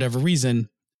in for whatever reason,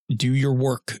 do your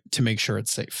work to make sure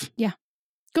it's safe. Yeah.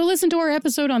 Go listen to our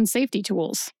episode on safety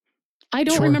tools. I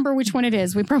don't remember which one it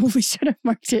is. We probably should have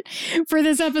marked it for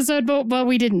this episode, but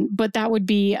we didn't. But that would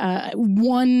be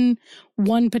one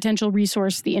potential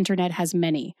resource. The internet has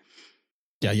many.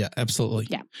 Yeah, absolutely.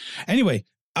 Yeah. Anyway,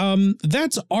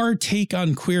 that's our take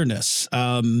on queerness.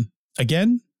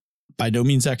 Again, by no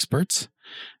means experts,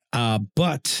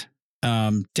 but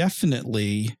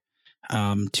definitely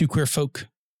two queer folk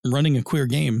running a queer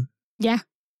game. Yeah.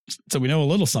 So we know a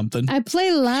little something. I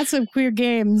play lots of queer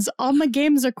games. All my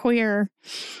games are queer.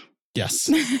 Yes.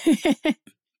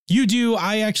 You do.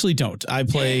 I actually don't. I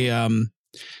play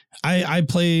I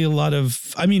play a lot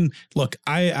of, look,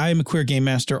 I'm a queer game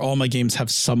master. All my games have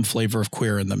some flavor of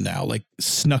queer in them now, like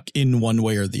snuck in one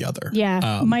way or the other.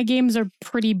 Yeah. My games are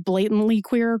pretty blatantly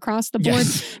queer across the board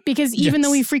because even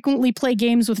though we frequently play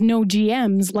games with no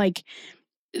GMs, like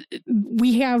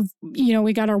we have,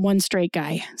 we got our one straight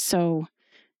guy. So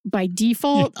by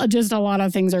default, just a lot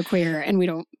of things are queer and we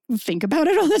don't think about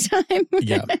it all the time.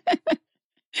 Yeah.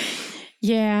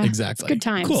 Yeah. Exactly. Good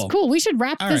times. Cool. We should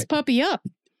wrap this puppy up.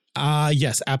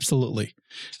 Yes, absolutely.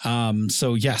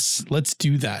 So yes, let's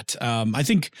do that. I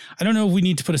don't know if we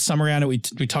need to put a summary on it. We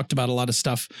talked about a lot of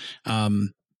stuff.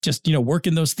 Just, work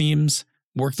in those themes,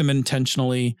 work them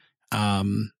intentionally.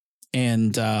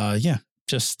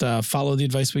 Just follow the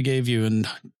advice we gave you and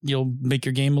you'll make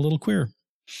your game a little queer.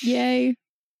 Yay.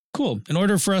 Cool. In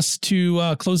order for us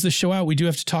to close this show out, we do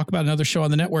have to talk about another show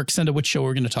on the network. Senda, which show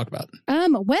we're going to talk about?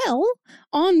 Well,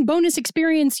 on Bonus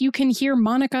Experience, you can hear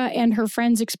Monica and her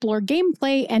friends explore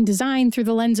gameplay and design through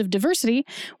the lens of diversity,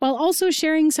 while also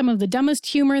sharing some of the dumbest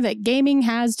humor that gaming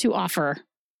has to offer.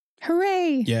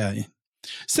 Hooray! Yeah.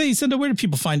 Say, Senda, where do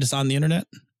people find us on the internet?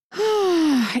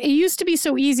 It used to be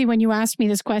so easy when you asked me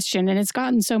this question, and it's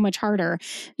gotten so much harder.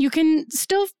 You can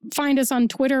still find us on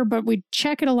Twitter, but we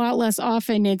check it a lot less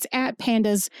often. It's at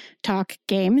Pandas Talk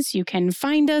Games. You can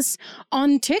find us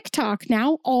on TikTok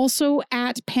now, also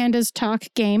at Pandas Talk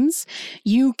Games.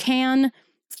 You can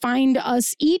find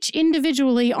us each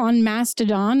individually on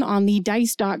Mastodon on the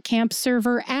dice.camp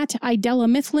server at Idella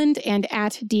Mithland and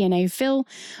at DNA Phil.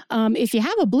 If you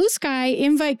have a Blue Sky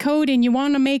invite code and you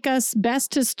want to make us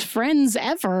bestest friends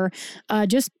ever,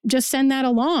 just send that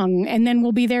along and then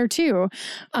we'll be there too.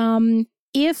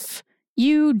 If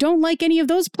you don't like any of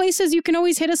those places, you can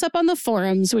always hit us up on the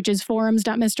forums, which is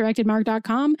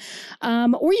forums.misdirectedmark.com.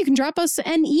 Or you can drop us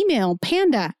an email,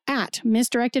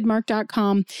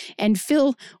 panda@misdirectedmark.com. And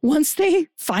Phil, once they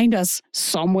find us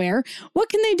somewhere, what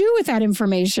can they do with that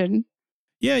information?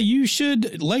 Yeah, you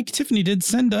should, like Tiffany did,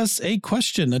 send us a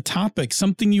question, a topic,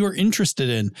 something you are interested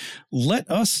in. Let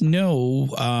us know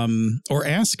or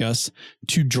ask us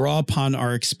to draw upon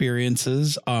our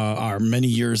experiences, our many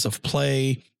years of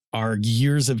play, our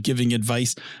years of giving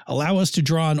advice. Allow us to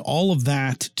draw on all of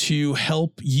that to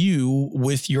help you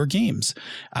with your games.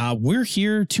 We're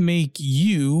here to make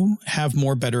you have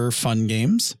more, better, fun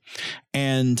games.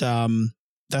 And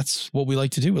that's what we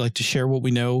like to do. We like to share what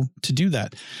we know to do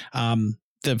that.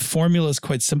 The formula is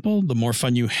quite simple. The more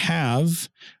fun you have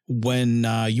when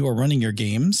you are running your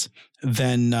games,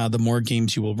 then the more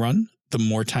games you will run, the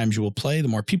more times you will play, the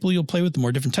more people you'll play with, the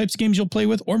more different types of games you'll play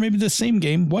with, or maybe the same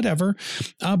game, whatever.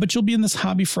 But you'll be in this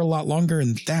hobby for a lot longer.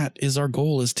 And that is our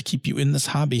goal, is to keep you in this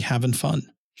hobby having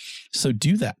fun. So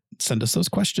do that. Send us those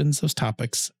questions, those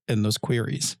topics, and those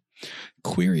queries.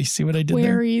 Queries. See what I did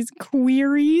there? Queries.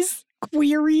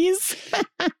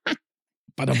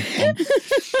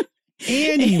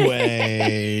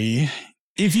 Anyway,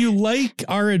 if you like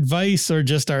our advice or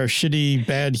just our shitty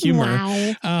bad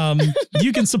humor,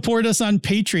 you can support us on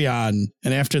Patreon.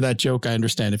 And after that joke, I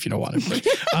understand if you don't want it. But,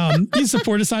 you can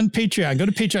support us on Patreon. Go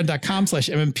to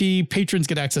patreon.com/MMP. Patrons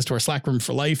get access to our Slack room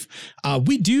for life.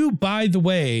 We do, by the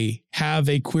way, have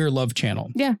a queer love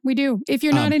channel. Yeah, we do. If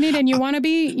you're not in it and you want to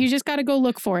be, you just got to go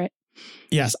look for it.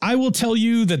 Yes, I will tell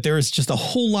you that there is just a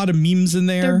whole lot of memes in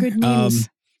there. They're good memes.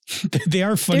 They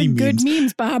are funny memes. They're good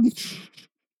memes, Bob.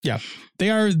 Yeah, they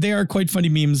are quite funny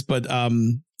memes, but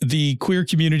the queer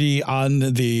community on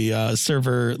the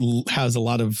server has a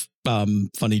lot of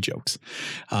funny jokes.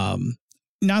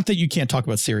 Not that you can't talk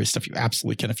about serious stuff. You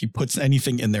absolutely can. If you put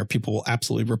anything in there, people will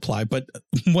absolutely reply. But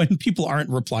when people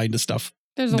aren't replying to stuff,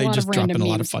 they just drop in a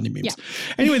lot of funny memes. Yeah.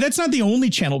 Anyway, that's not the only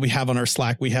channel we have on our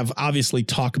Slack. We have obviously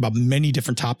talk about many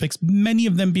different topics, many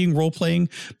of them being role playing,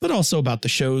 but also about the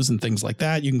shows and things like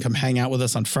that. You can come hang out with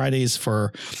us on Fridays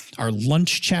for our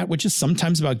lunch chat, which is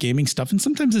sometimes about gaming stuff. And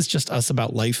sometimes it's just us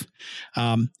about life.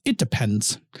 It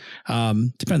depends.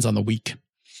 Depends on the week.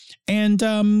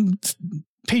 And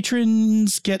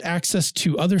patrons get access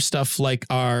to other stuff like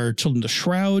our Children of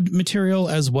Shroud material,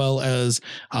 as well as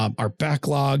our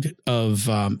backlog of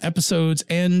episodes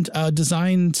and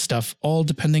design stuff, all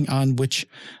depending on which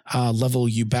level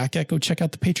you back at. Go check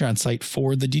out the Patreon site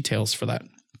for the details for that.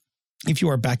 If you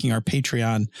are backing our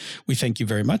Patreon, we thank you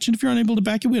very much. And if you're unable to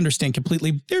back it, we understand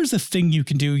completely. There's a thing you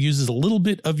can do, uses a little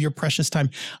bit of your precious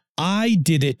time. I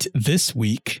did it this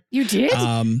week. You did?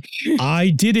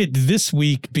 I did it this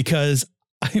week because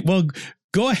well,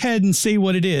 go ahead and say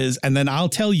what it is, and then I'll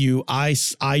tell you I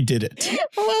did it.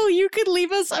 Well, you could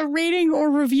leave us a rating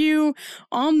or review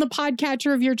on the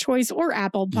podcatcher of your choice or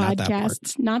Apple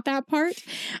Podcasts. Not that part.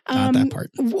 Not that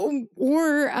part.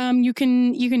 Or you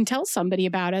can tell somebody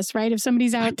about us, right? If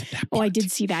somebody's out. I did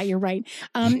see that. You're right.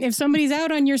 If somebody's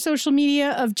out on your social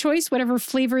media of choice, whatever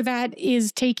flavor that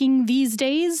is taking these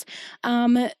days,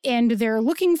 and they're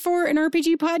looking for an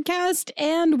RPG podcast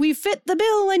and we fit the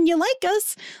bill and you like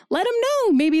us, let them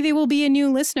know. Maybe they will be a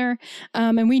new listener.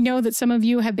 And we know that some of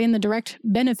you have been the direct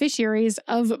beneficiaries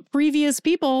of previous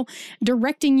people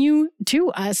directing you to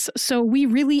us. So we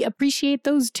really appreciate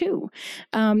those too.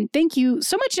 Thank you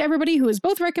so much to everybody who has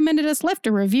both recommended us, left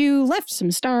a review, left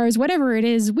some stars, whatever it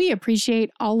is. We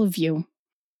appreciate all of you.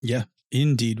 Yeah.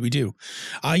 Indeed, we do.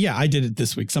 Yeah, I did it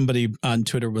this week. Somebody on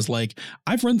Twitter was like,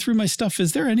 I've run through my stuff.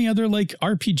 Is there any other like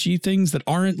RPG things that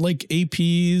aren't like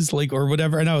APs, like, or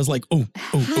whatever? And I was like,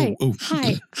 Hi.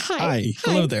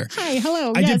 Hello there. Hi.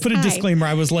 Hello. I did put a disclaimer.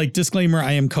 I was like, disclaimer,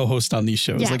 I am co-host on these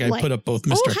shows. Yeah, like I put up both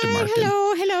misdirected marketing.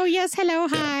 Hello. Yes. Hello.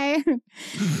 Hi.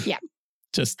 Yeah.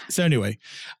 Just so anyway,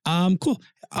 cool.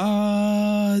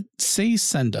 Say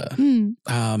Senda.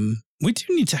 We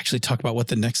do need to actually talk about what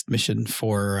the next mission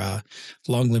for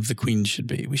Long Live the Queen should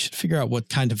be. We should figure out what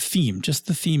kind of theme, just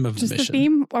the theme of the mission. Just the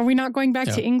theme? Are we not going back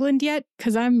to England yet?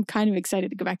 Because I'm kind of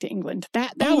excited to go back to England.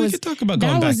 We could talk about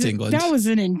going back to England. That was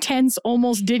an intense,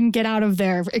 almost didn't get out of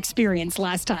their experience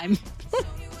last time.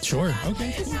 Sure.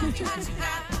 Okay.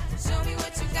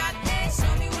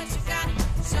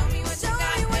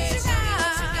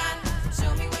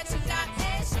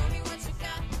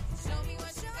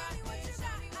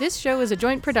 This show is a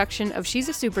joint production of She's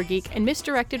a Super Geek and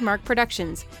Misdirected Mark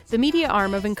Productions, the media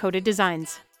arm of Encoded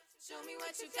Designs. Show me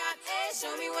what you got, eh?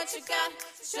 Show me what you got.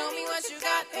 Show me what you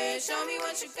got, eh? Show me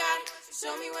what you got.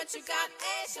 Show me what you got,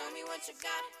 eh? Show me what you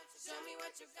got. Show me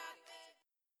what you got,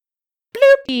 eh?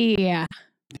 Bloop. Yeah.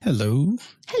 Hello.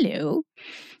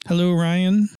 Hello,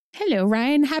 Ryan. Hello,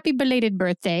 Ryan. Happy belated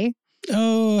birthday.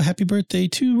 Oh, happy birthday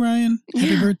to Ryan.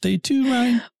 Happy birthday to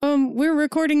Ryan. We're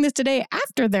recording this today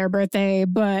after their birthday,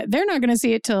 but they're not going to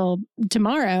see it till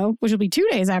tomorrow, which will be 2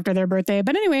 days after their birthday.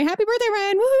 But anyway, happy birthday,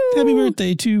 Ryan. Woohoo! Happy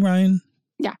birthday to Ryan.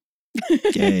 Yeah.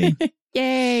 Yay.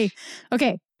 Yay.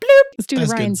 Okay. Bloop. Let's do the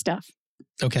Ryan stuff.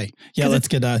 Okay. Yeah, let's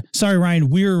get sorry,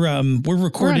 Ryan. We're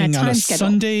recording on a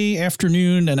Sunday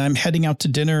afternoon and I'm heading out to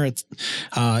dinner. It's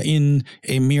in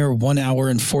a mere 1 hour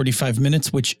and 45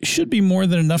 minutes, which should be more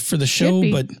than enough for the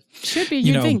show, but should be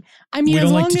your thing. I mean, we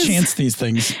don't like to chance these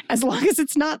things. As long as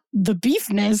it's not the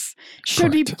beefness,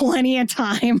 should be plenty of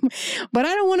time. But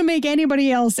I don't want to make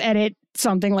anybody else edit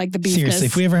something like the beefness. Seriously,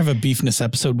 if we ever have a beefness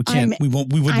episode, we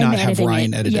would not have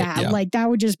Ryan edit it. Yeah, like that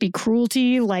would just be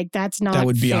cruelty. Like that's not That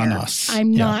would be fair. on us.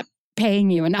 I'm not paying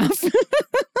you enough.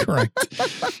 Correct.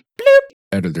 Bloop.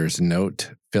 Editor's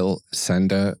note, Phil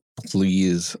Senda,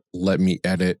 please let me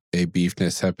edit a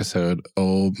beefness episode.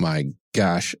 Oh my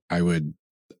gosh, I would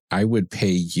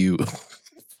pay you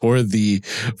for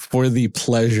the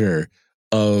pleasure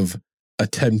of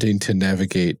attempting to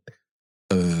navigate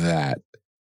that.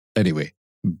 Anyway,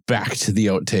 back to the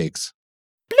outtakes.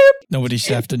 Bloop. Nobody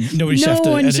should have to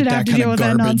edit that kind of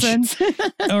garbage.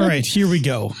 All right, here we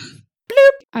go.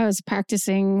 Bloop. I was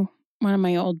practicing one of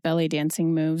my old belly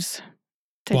dancing moves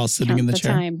while sitting in the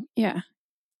chair. Time. Yeah.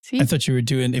 See? I thought you were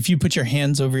doing, if you put your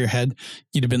hands over your head,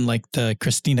 you'd have been like the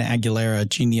Christina Aguilera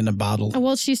genie in a bottle. Oh,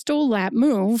 well, she stole that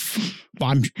move.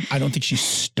 Well, I don't think she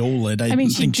stole it. I mean,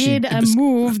 she did a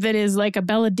move that is like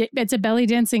it's a belly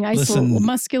dancing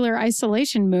muscular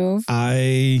isolation move.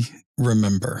 I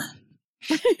remember.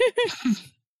 I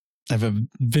have a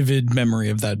vivid memory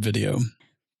of that video.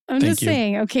 I'm Thank just you.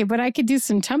 saying, okay, but I could do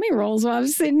some tummy rolls while I'm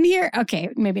sitting here. Okay,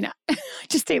 maybe not.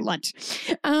 Just ate lunch.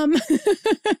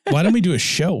 Why don't we do a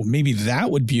show? Maybe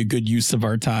that would be a good use of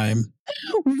our time.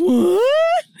 What?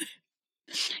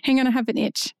 Hang on, I have an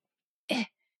itch.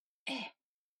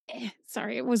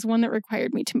 Sorry, it was one that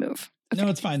required me to move. No,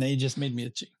 it's fine. They just made me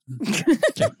itchy.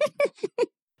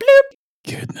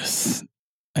 Goodness.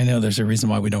 I know there's a reason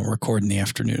why we don't record in the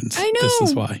afternoons. I know. This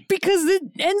is why. Because it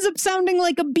ends up sounding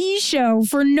like a bee show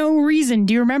for no reason.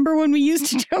 Do you remember when we used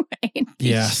to do it?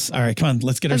 Yes. All right. Come on.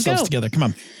 Let's get ourselves together. Come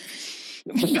on.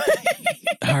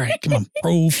 All right. Come on.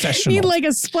 Professional. Need like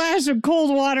a splash of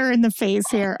cold water in the face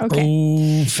here.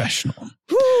 Okay. Professional.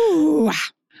 Whew.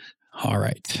 All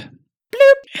right.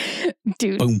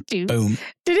 Dude, Boom. dude. Boom.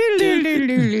 We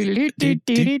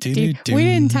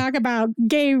didn't talk about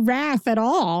gay wrath at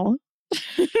all.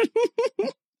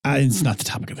 It's not the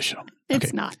topic of the show.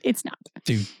 It's not. It's not.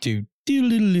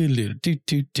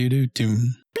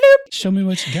 Show me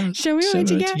what you got. Show me what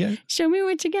you got. Show me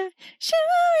what you got. Show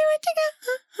me what you got.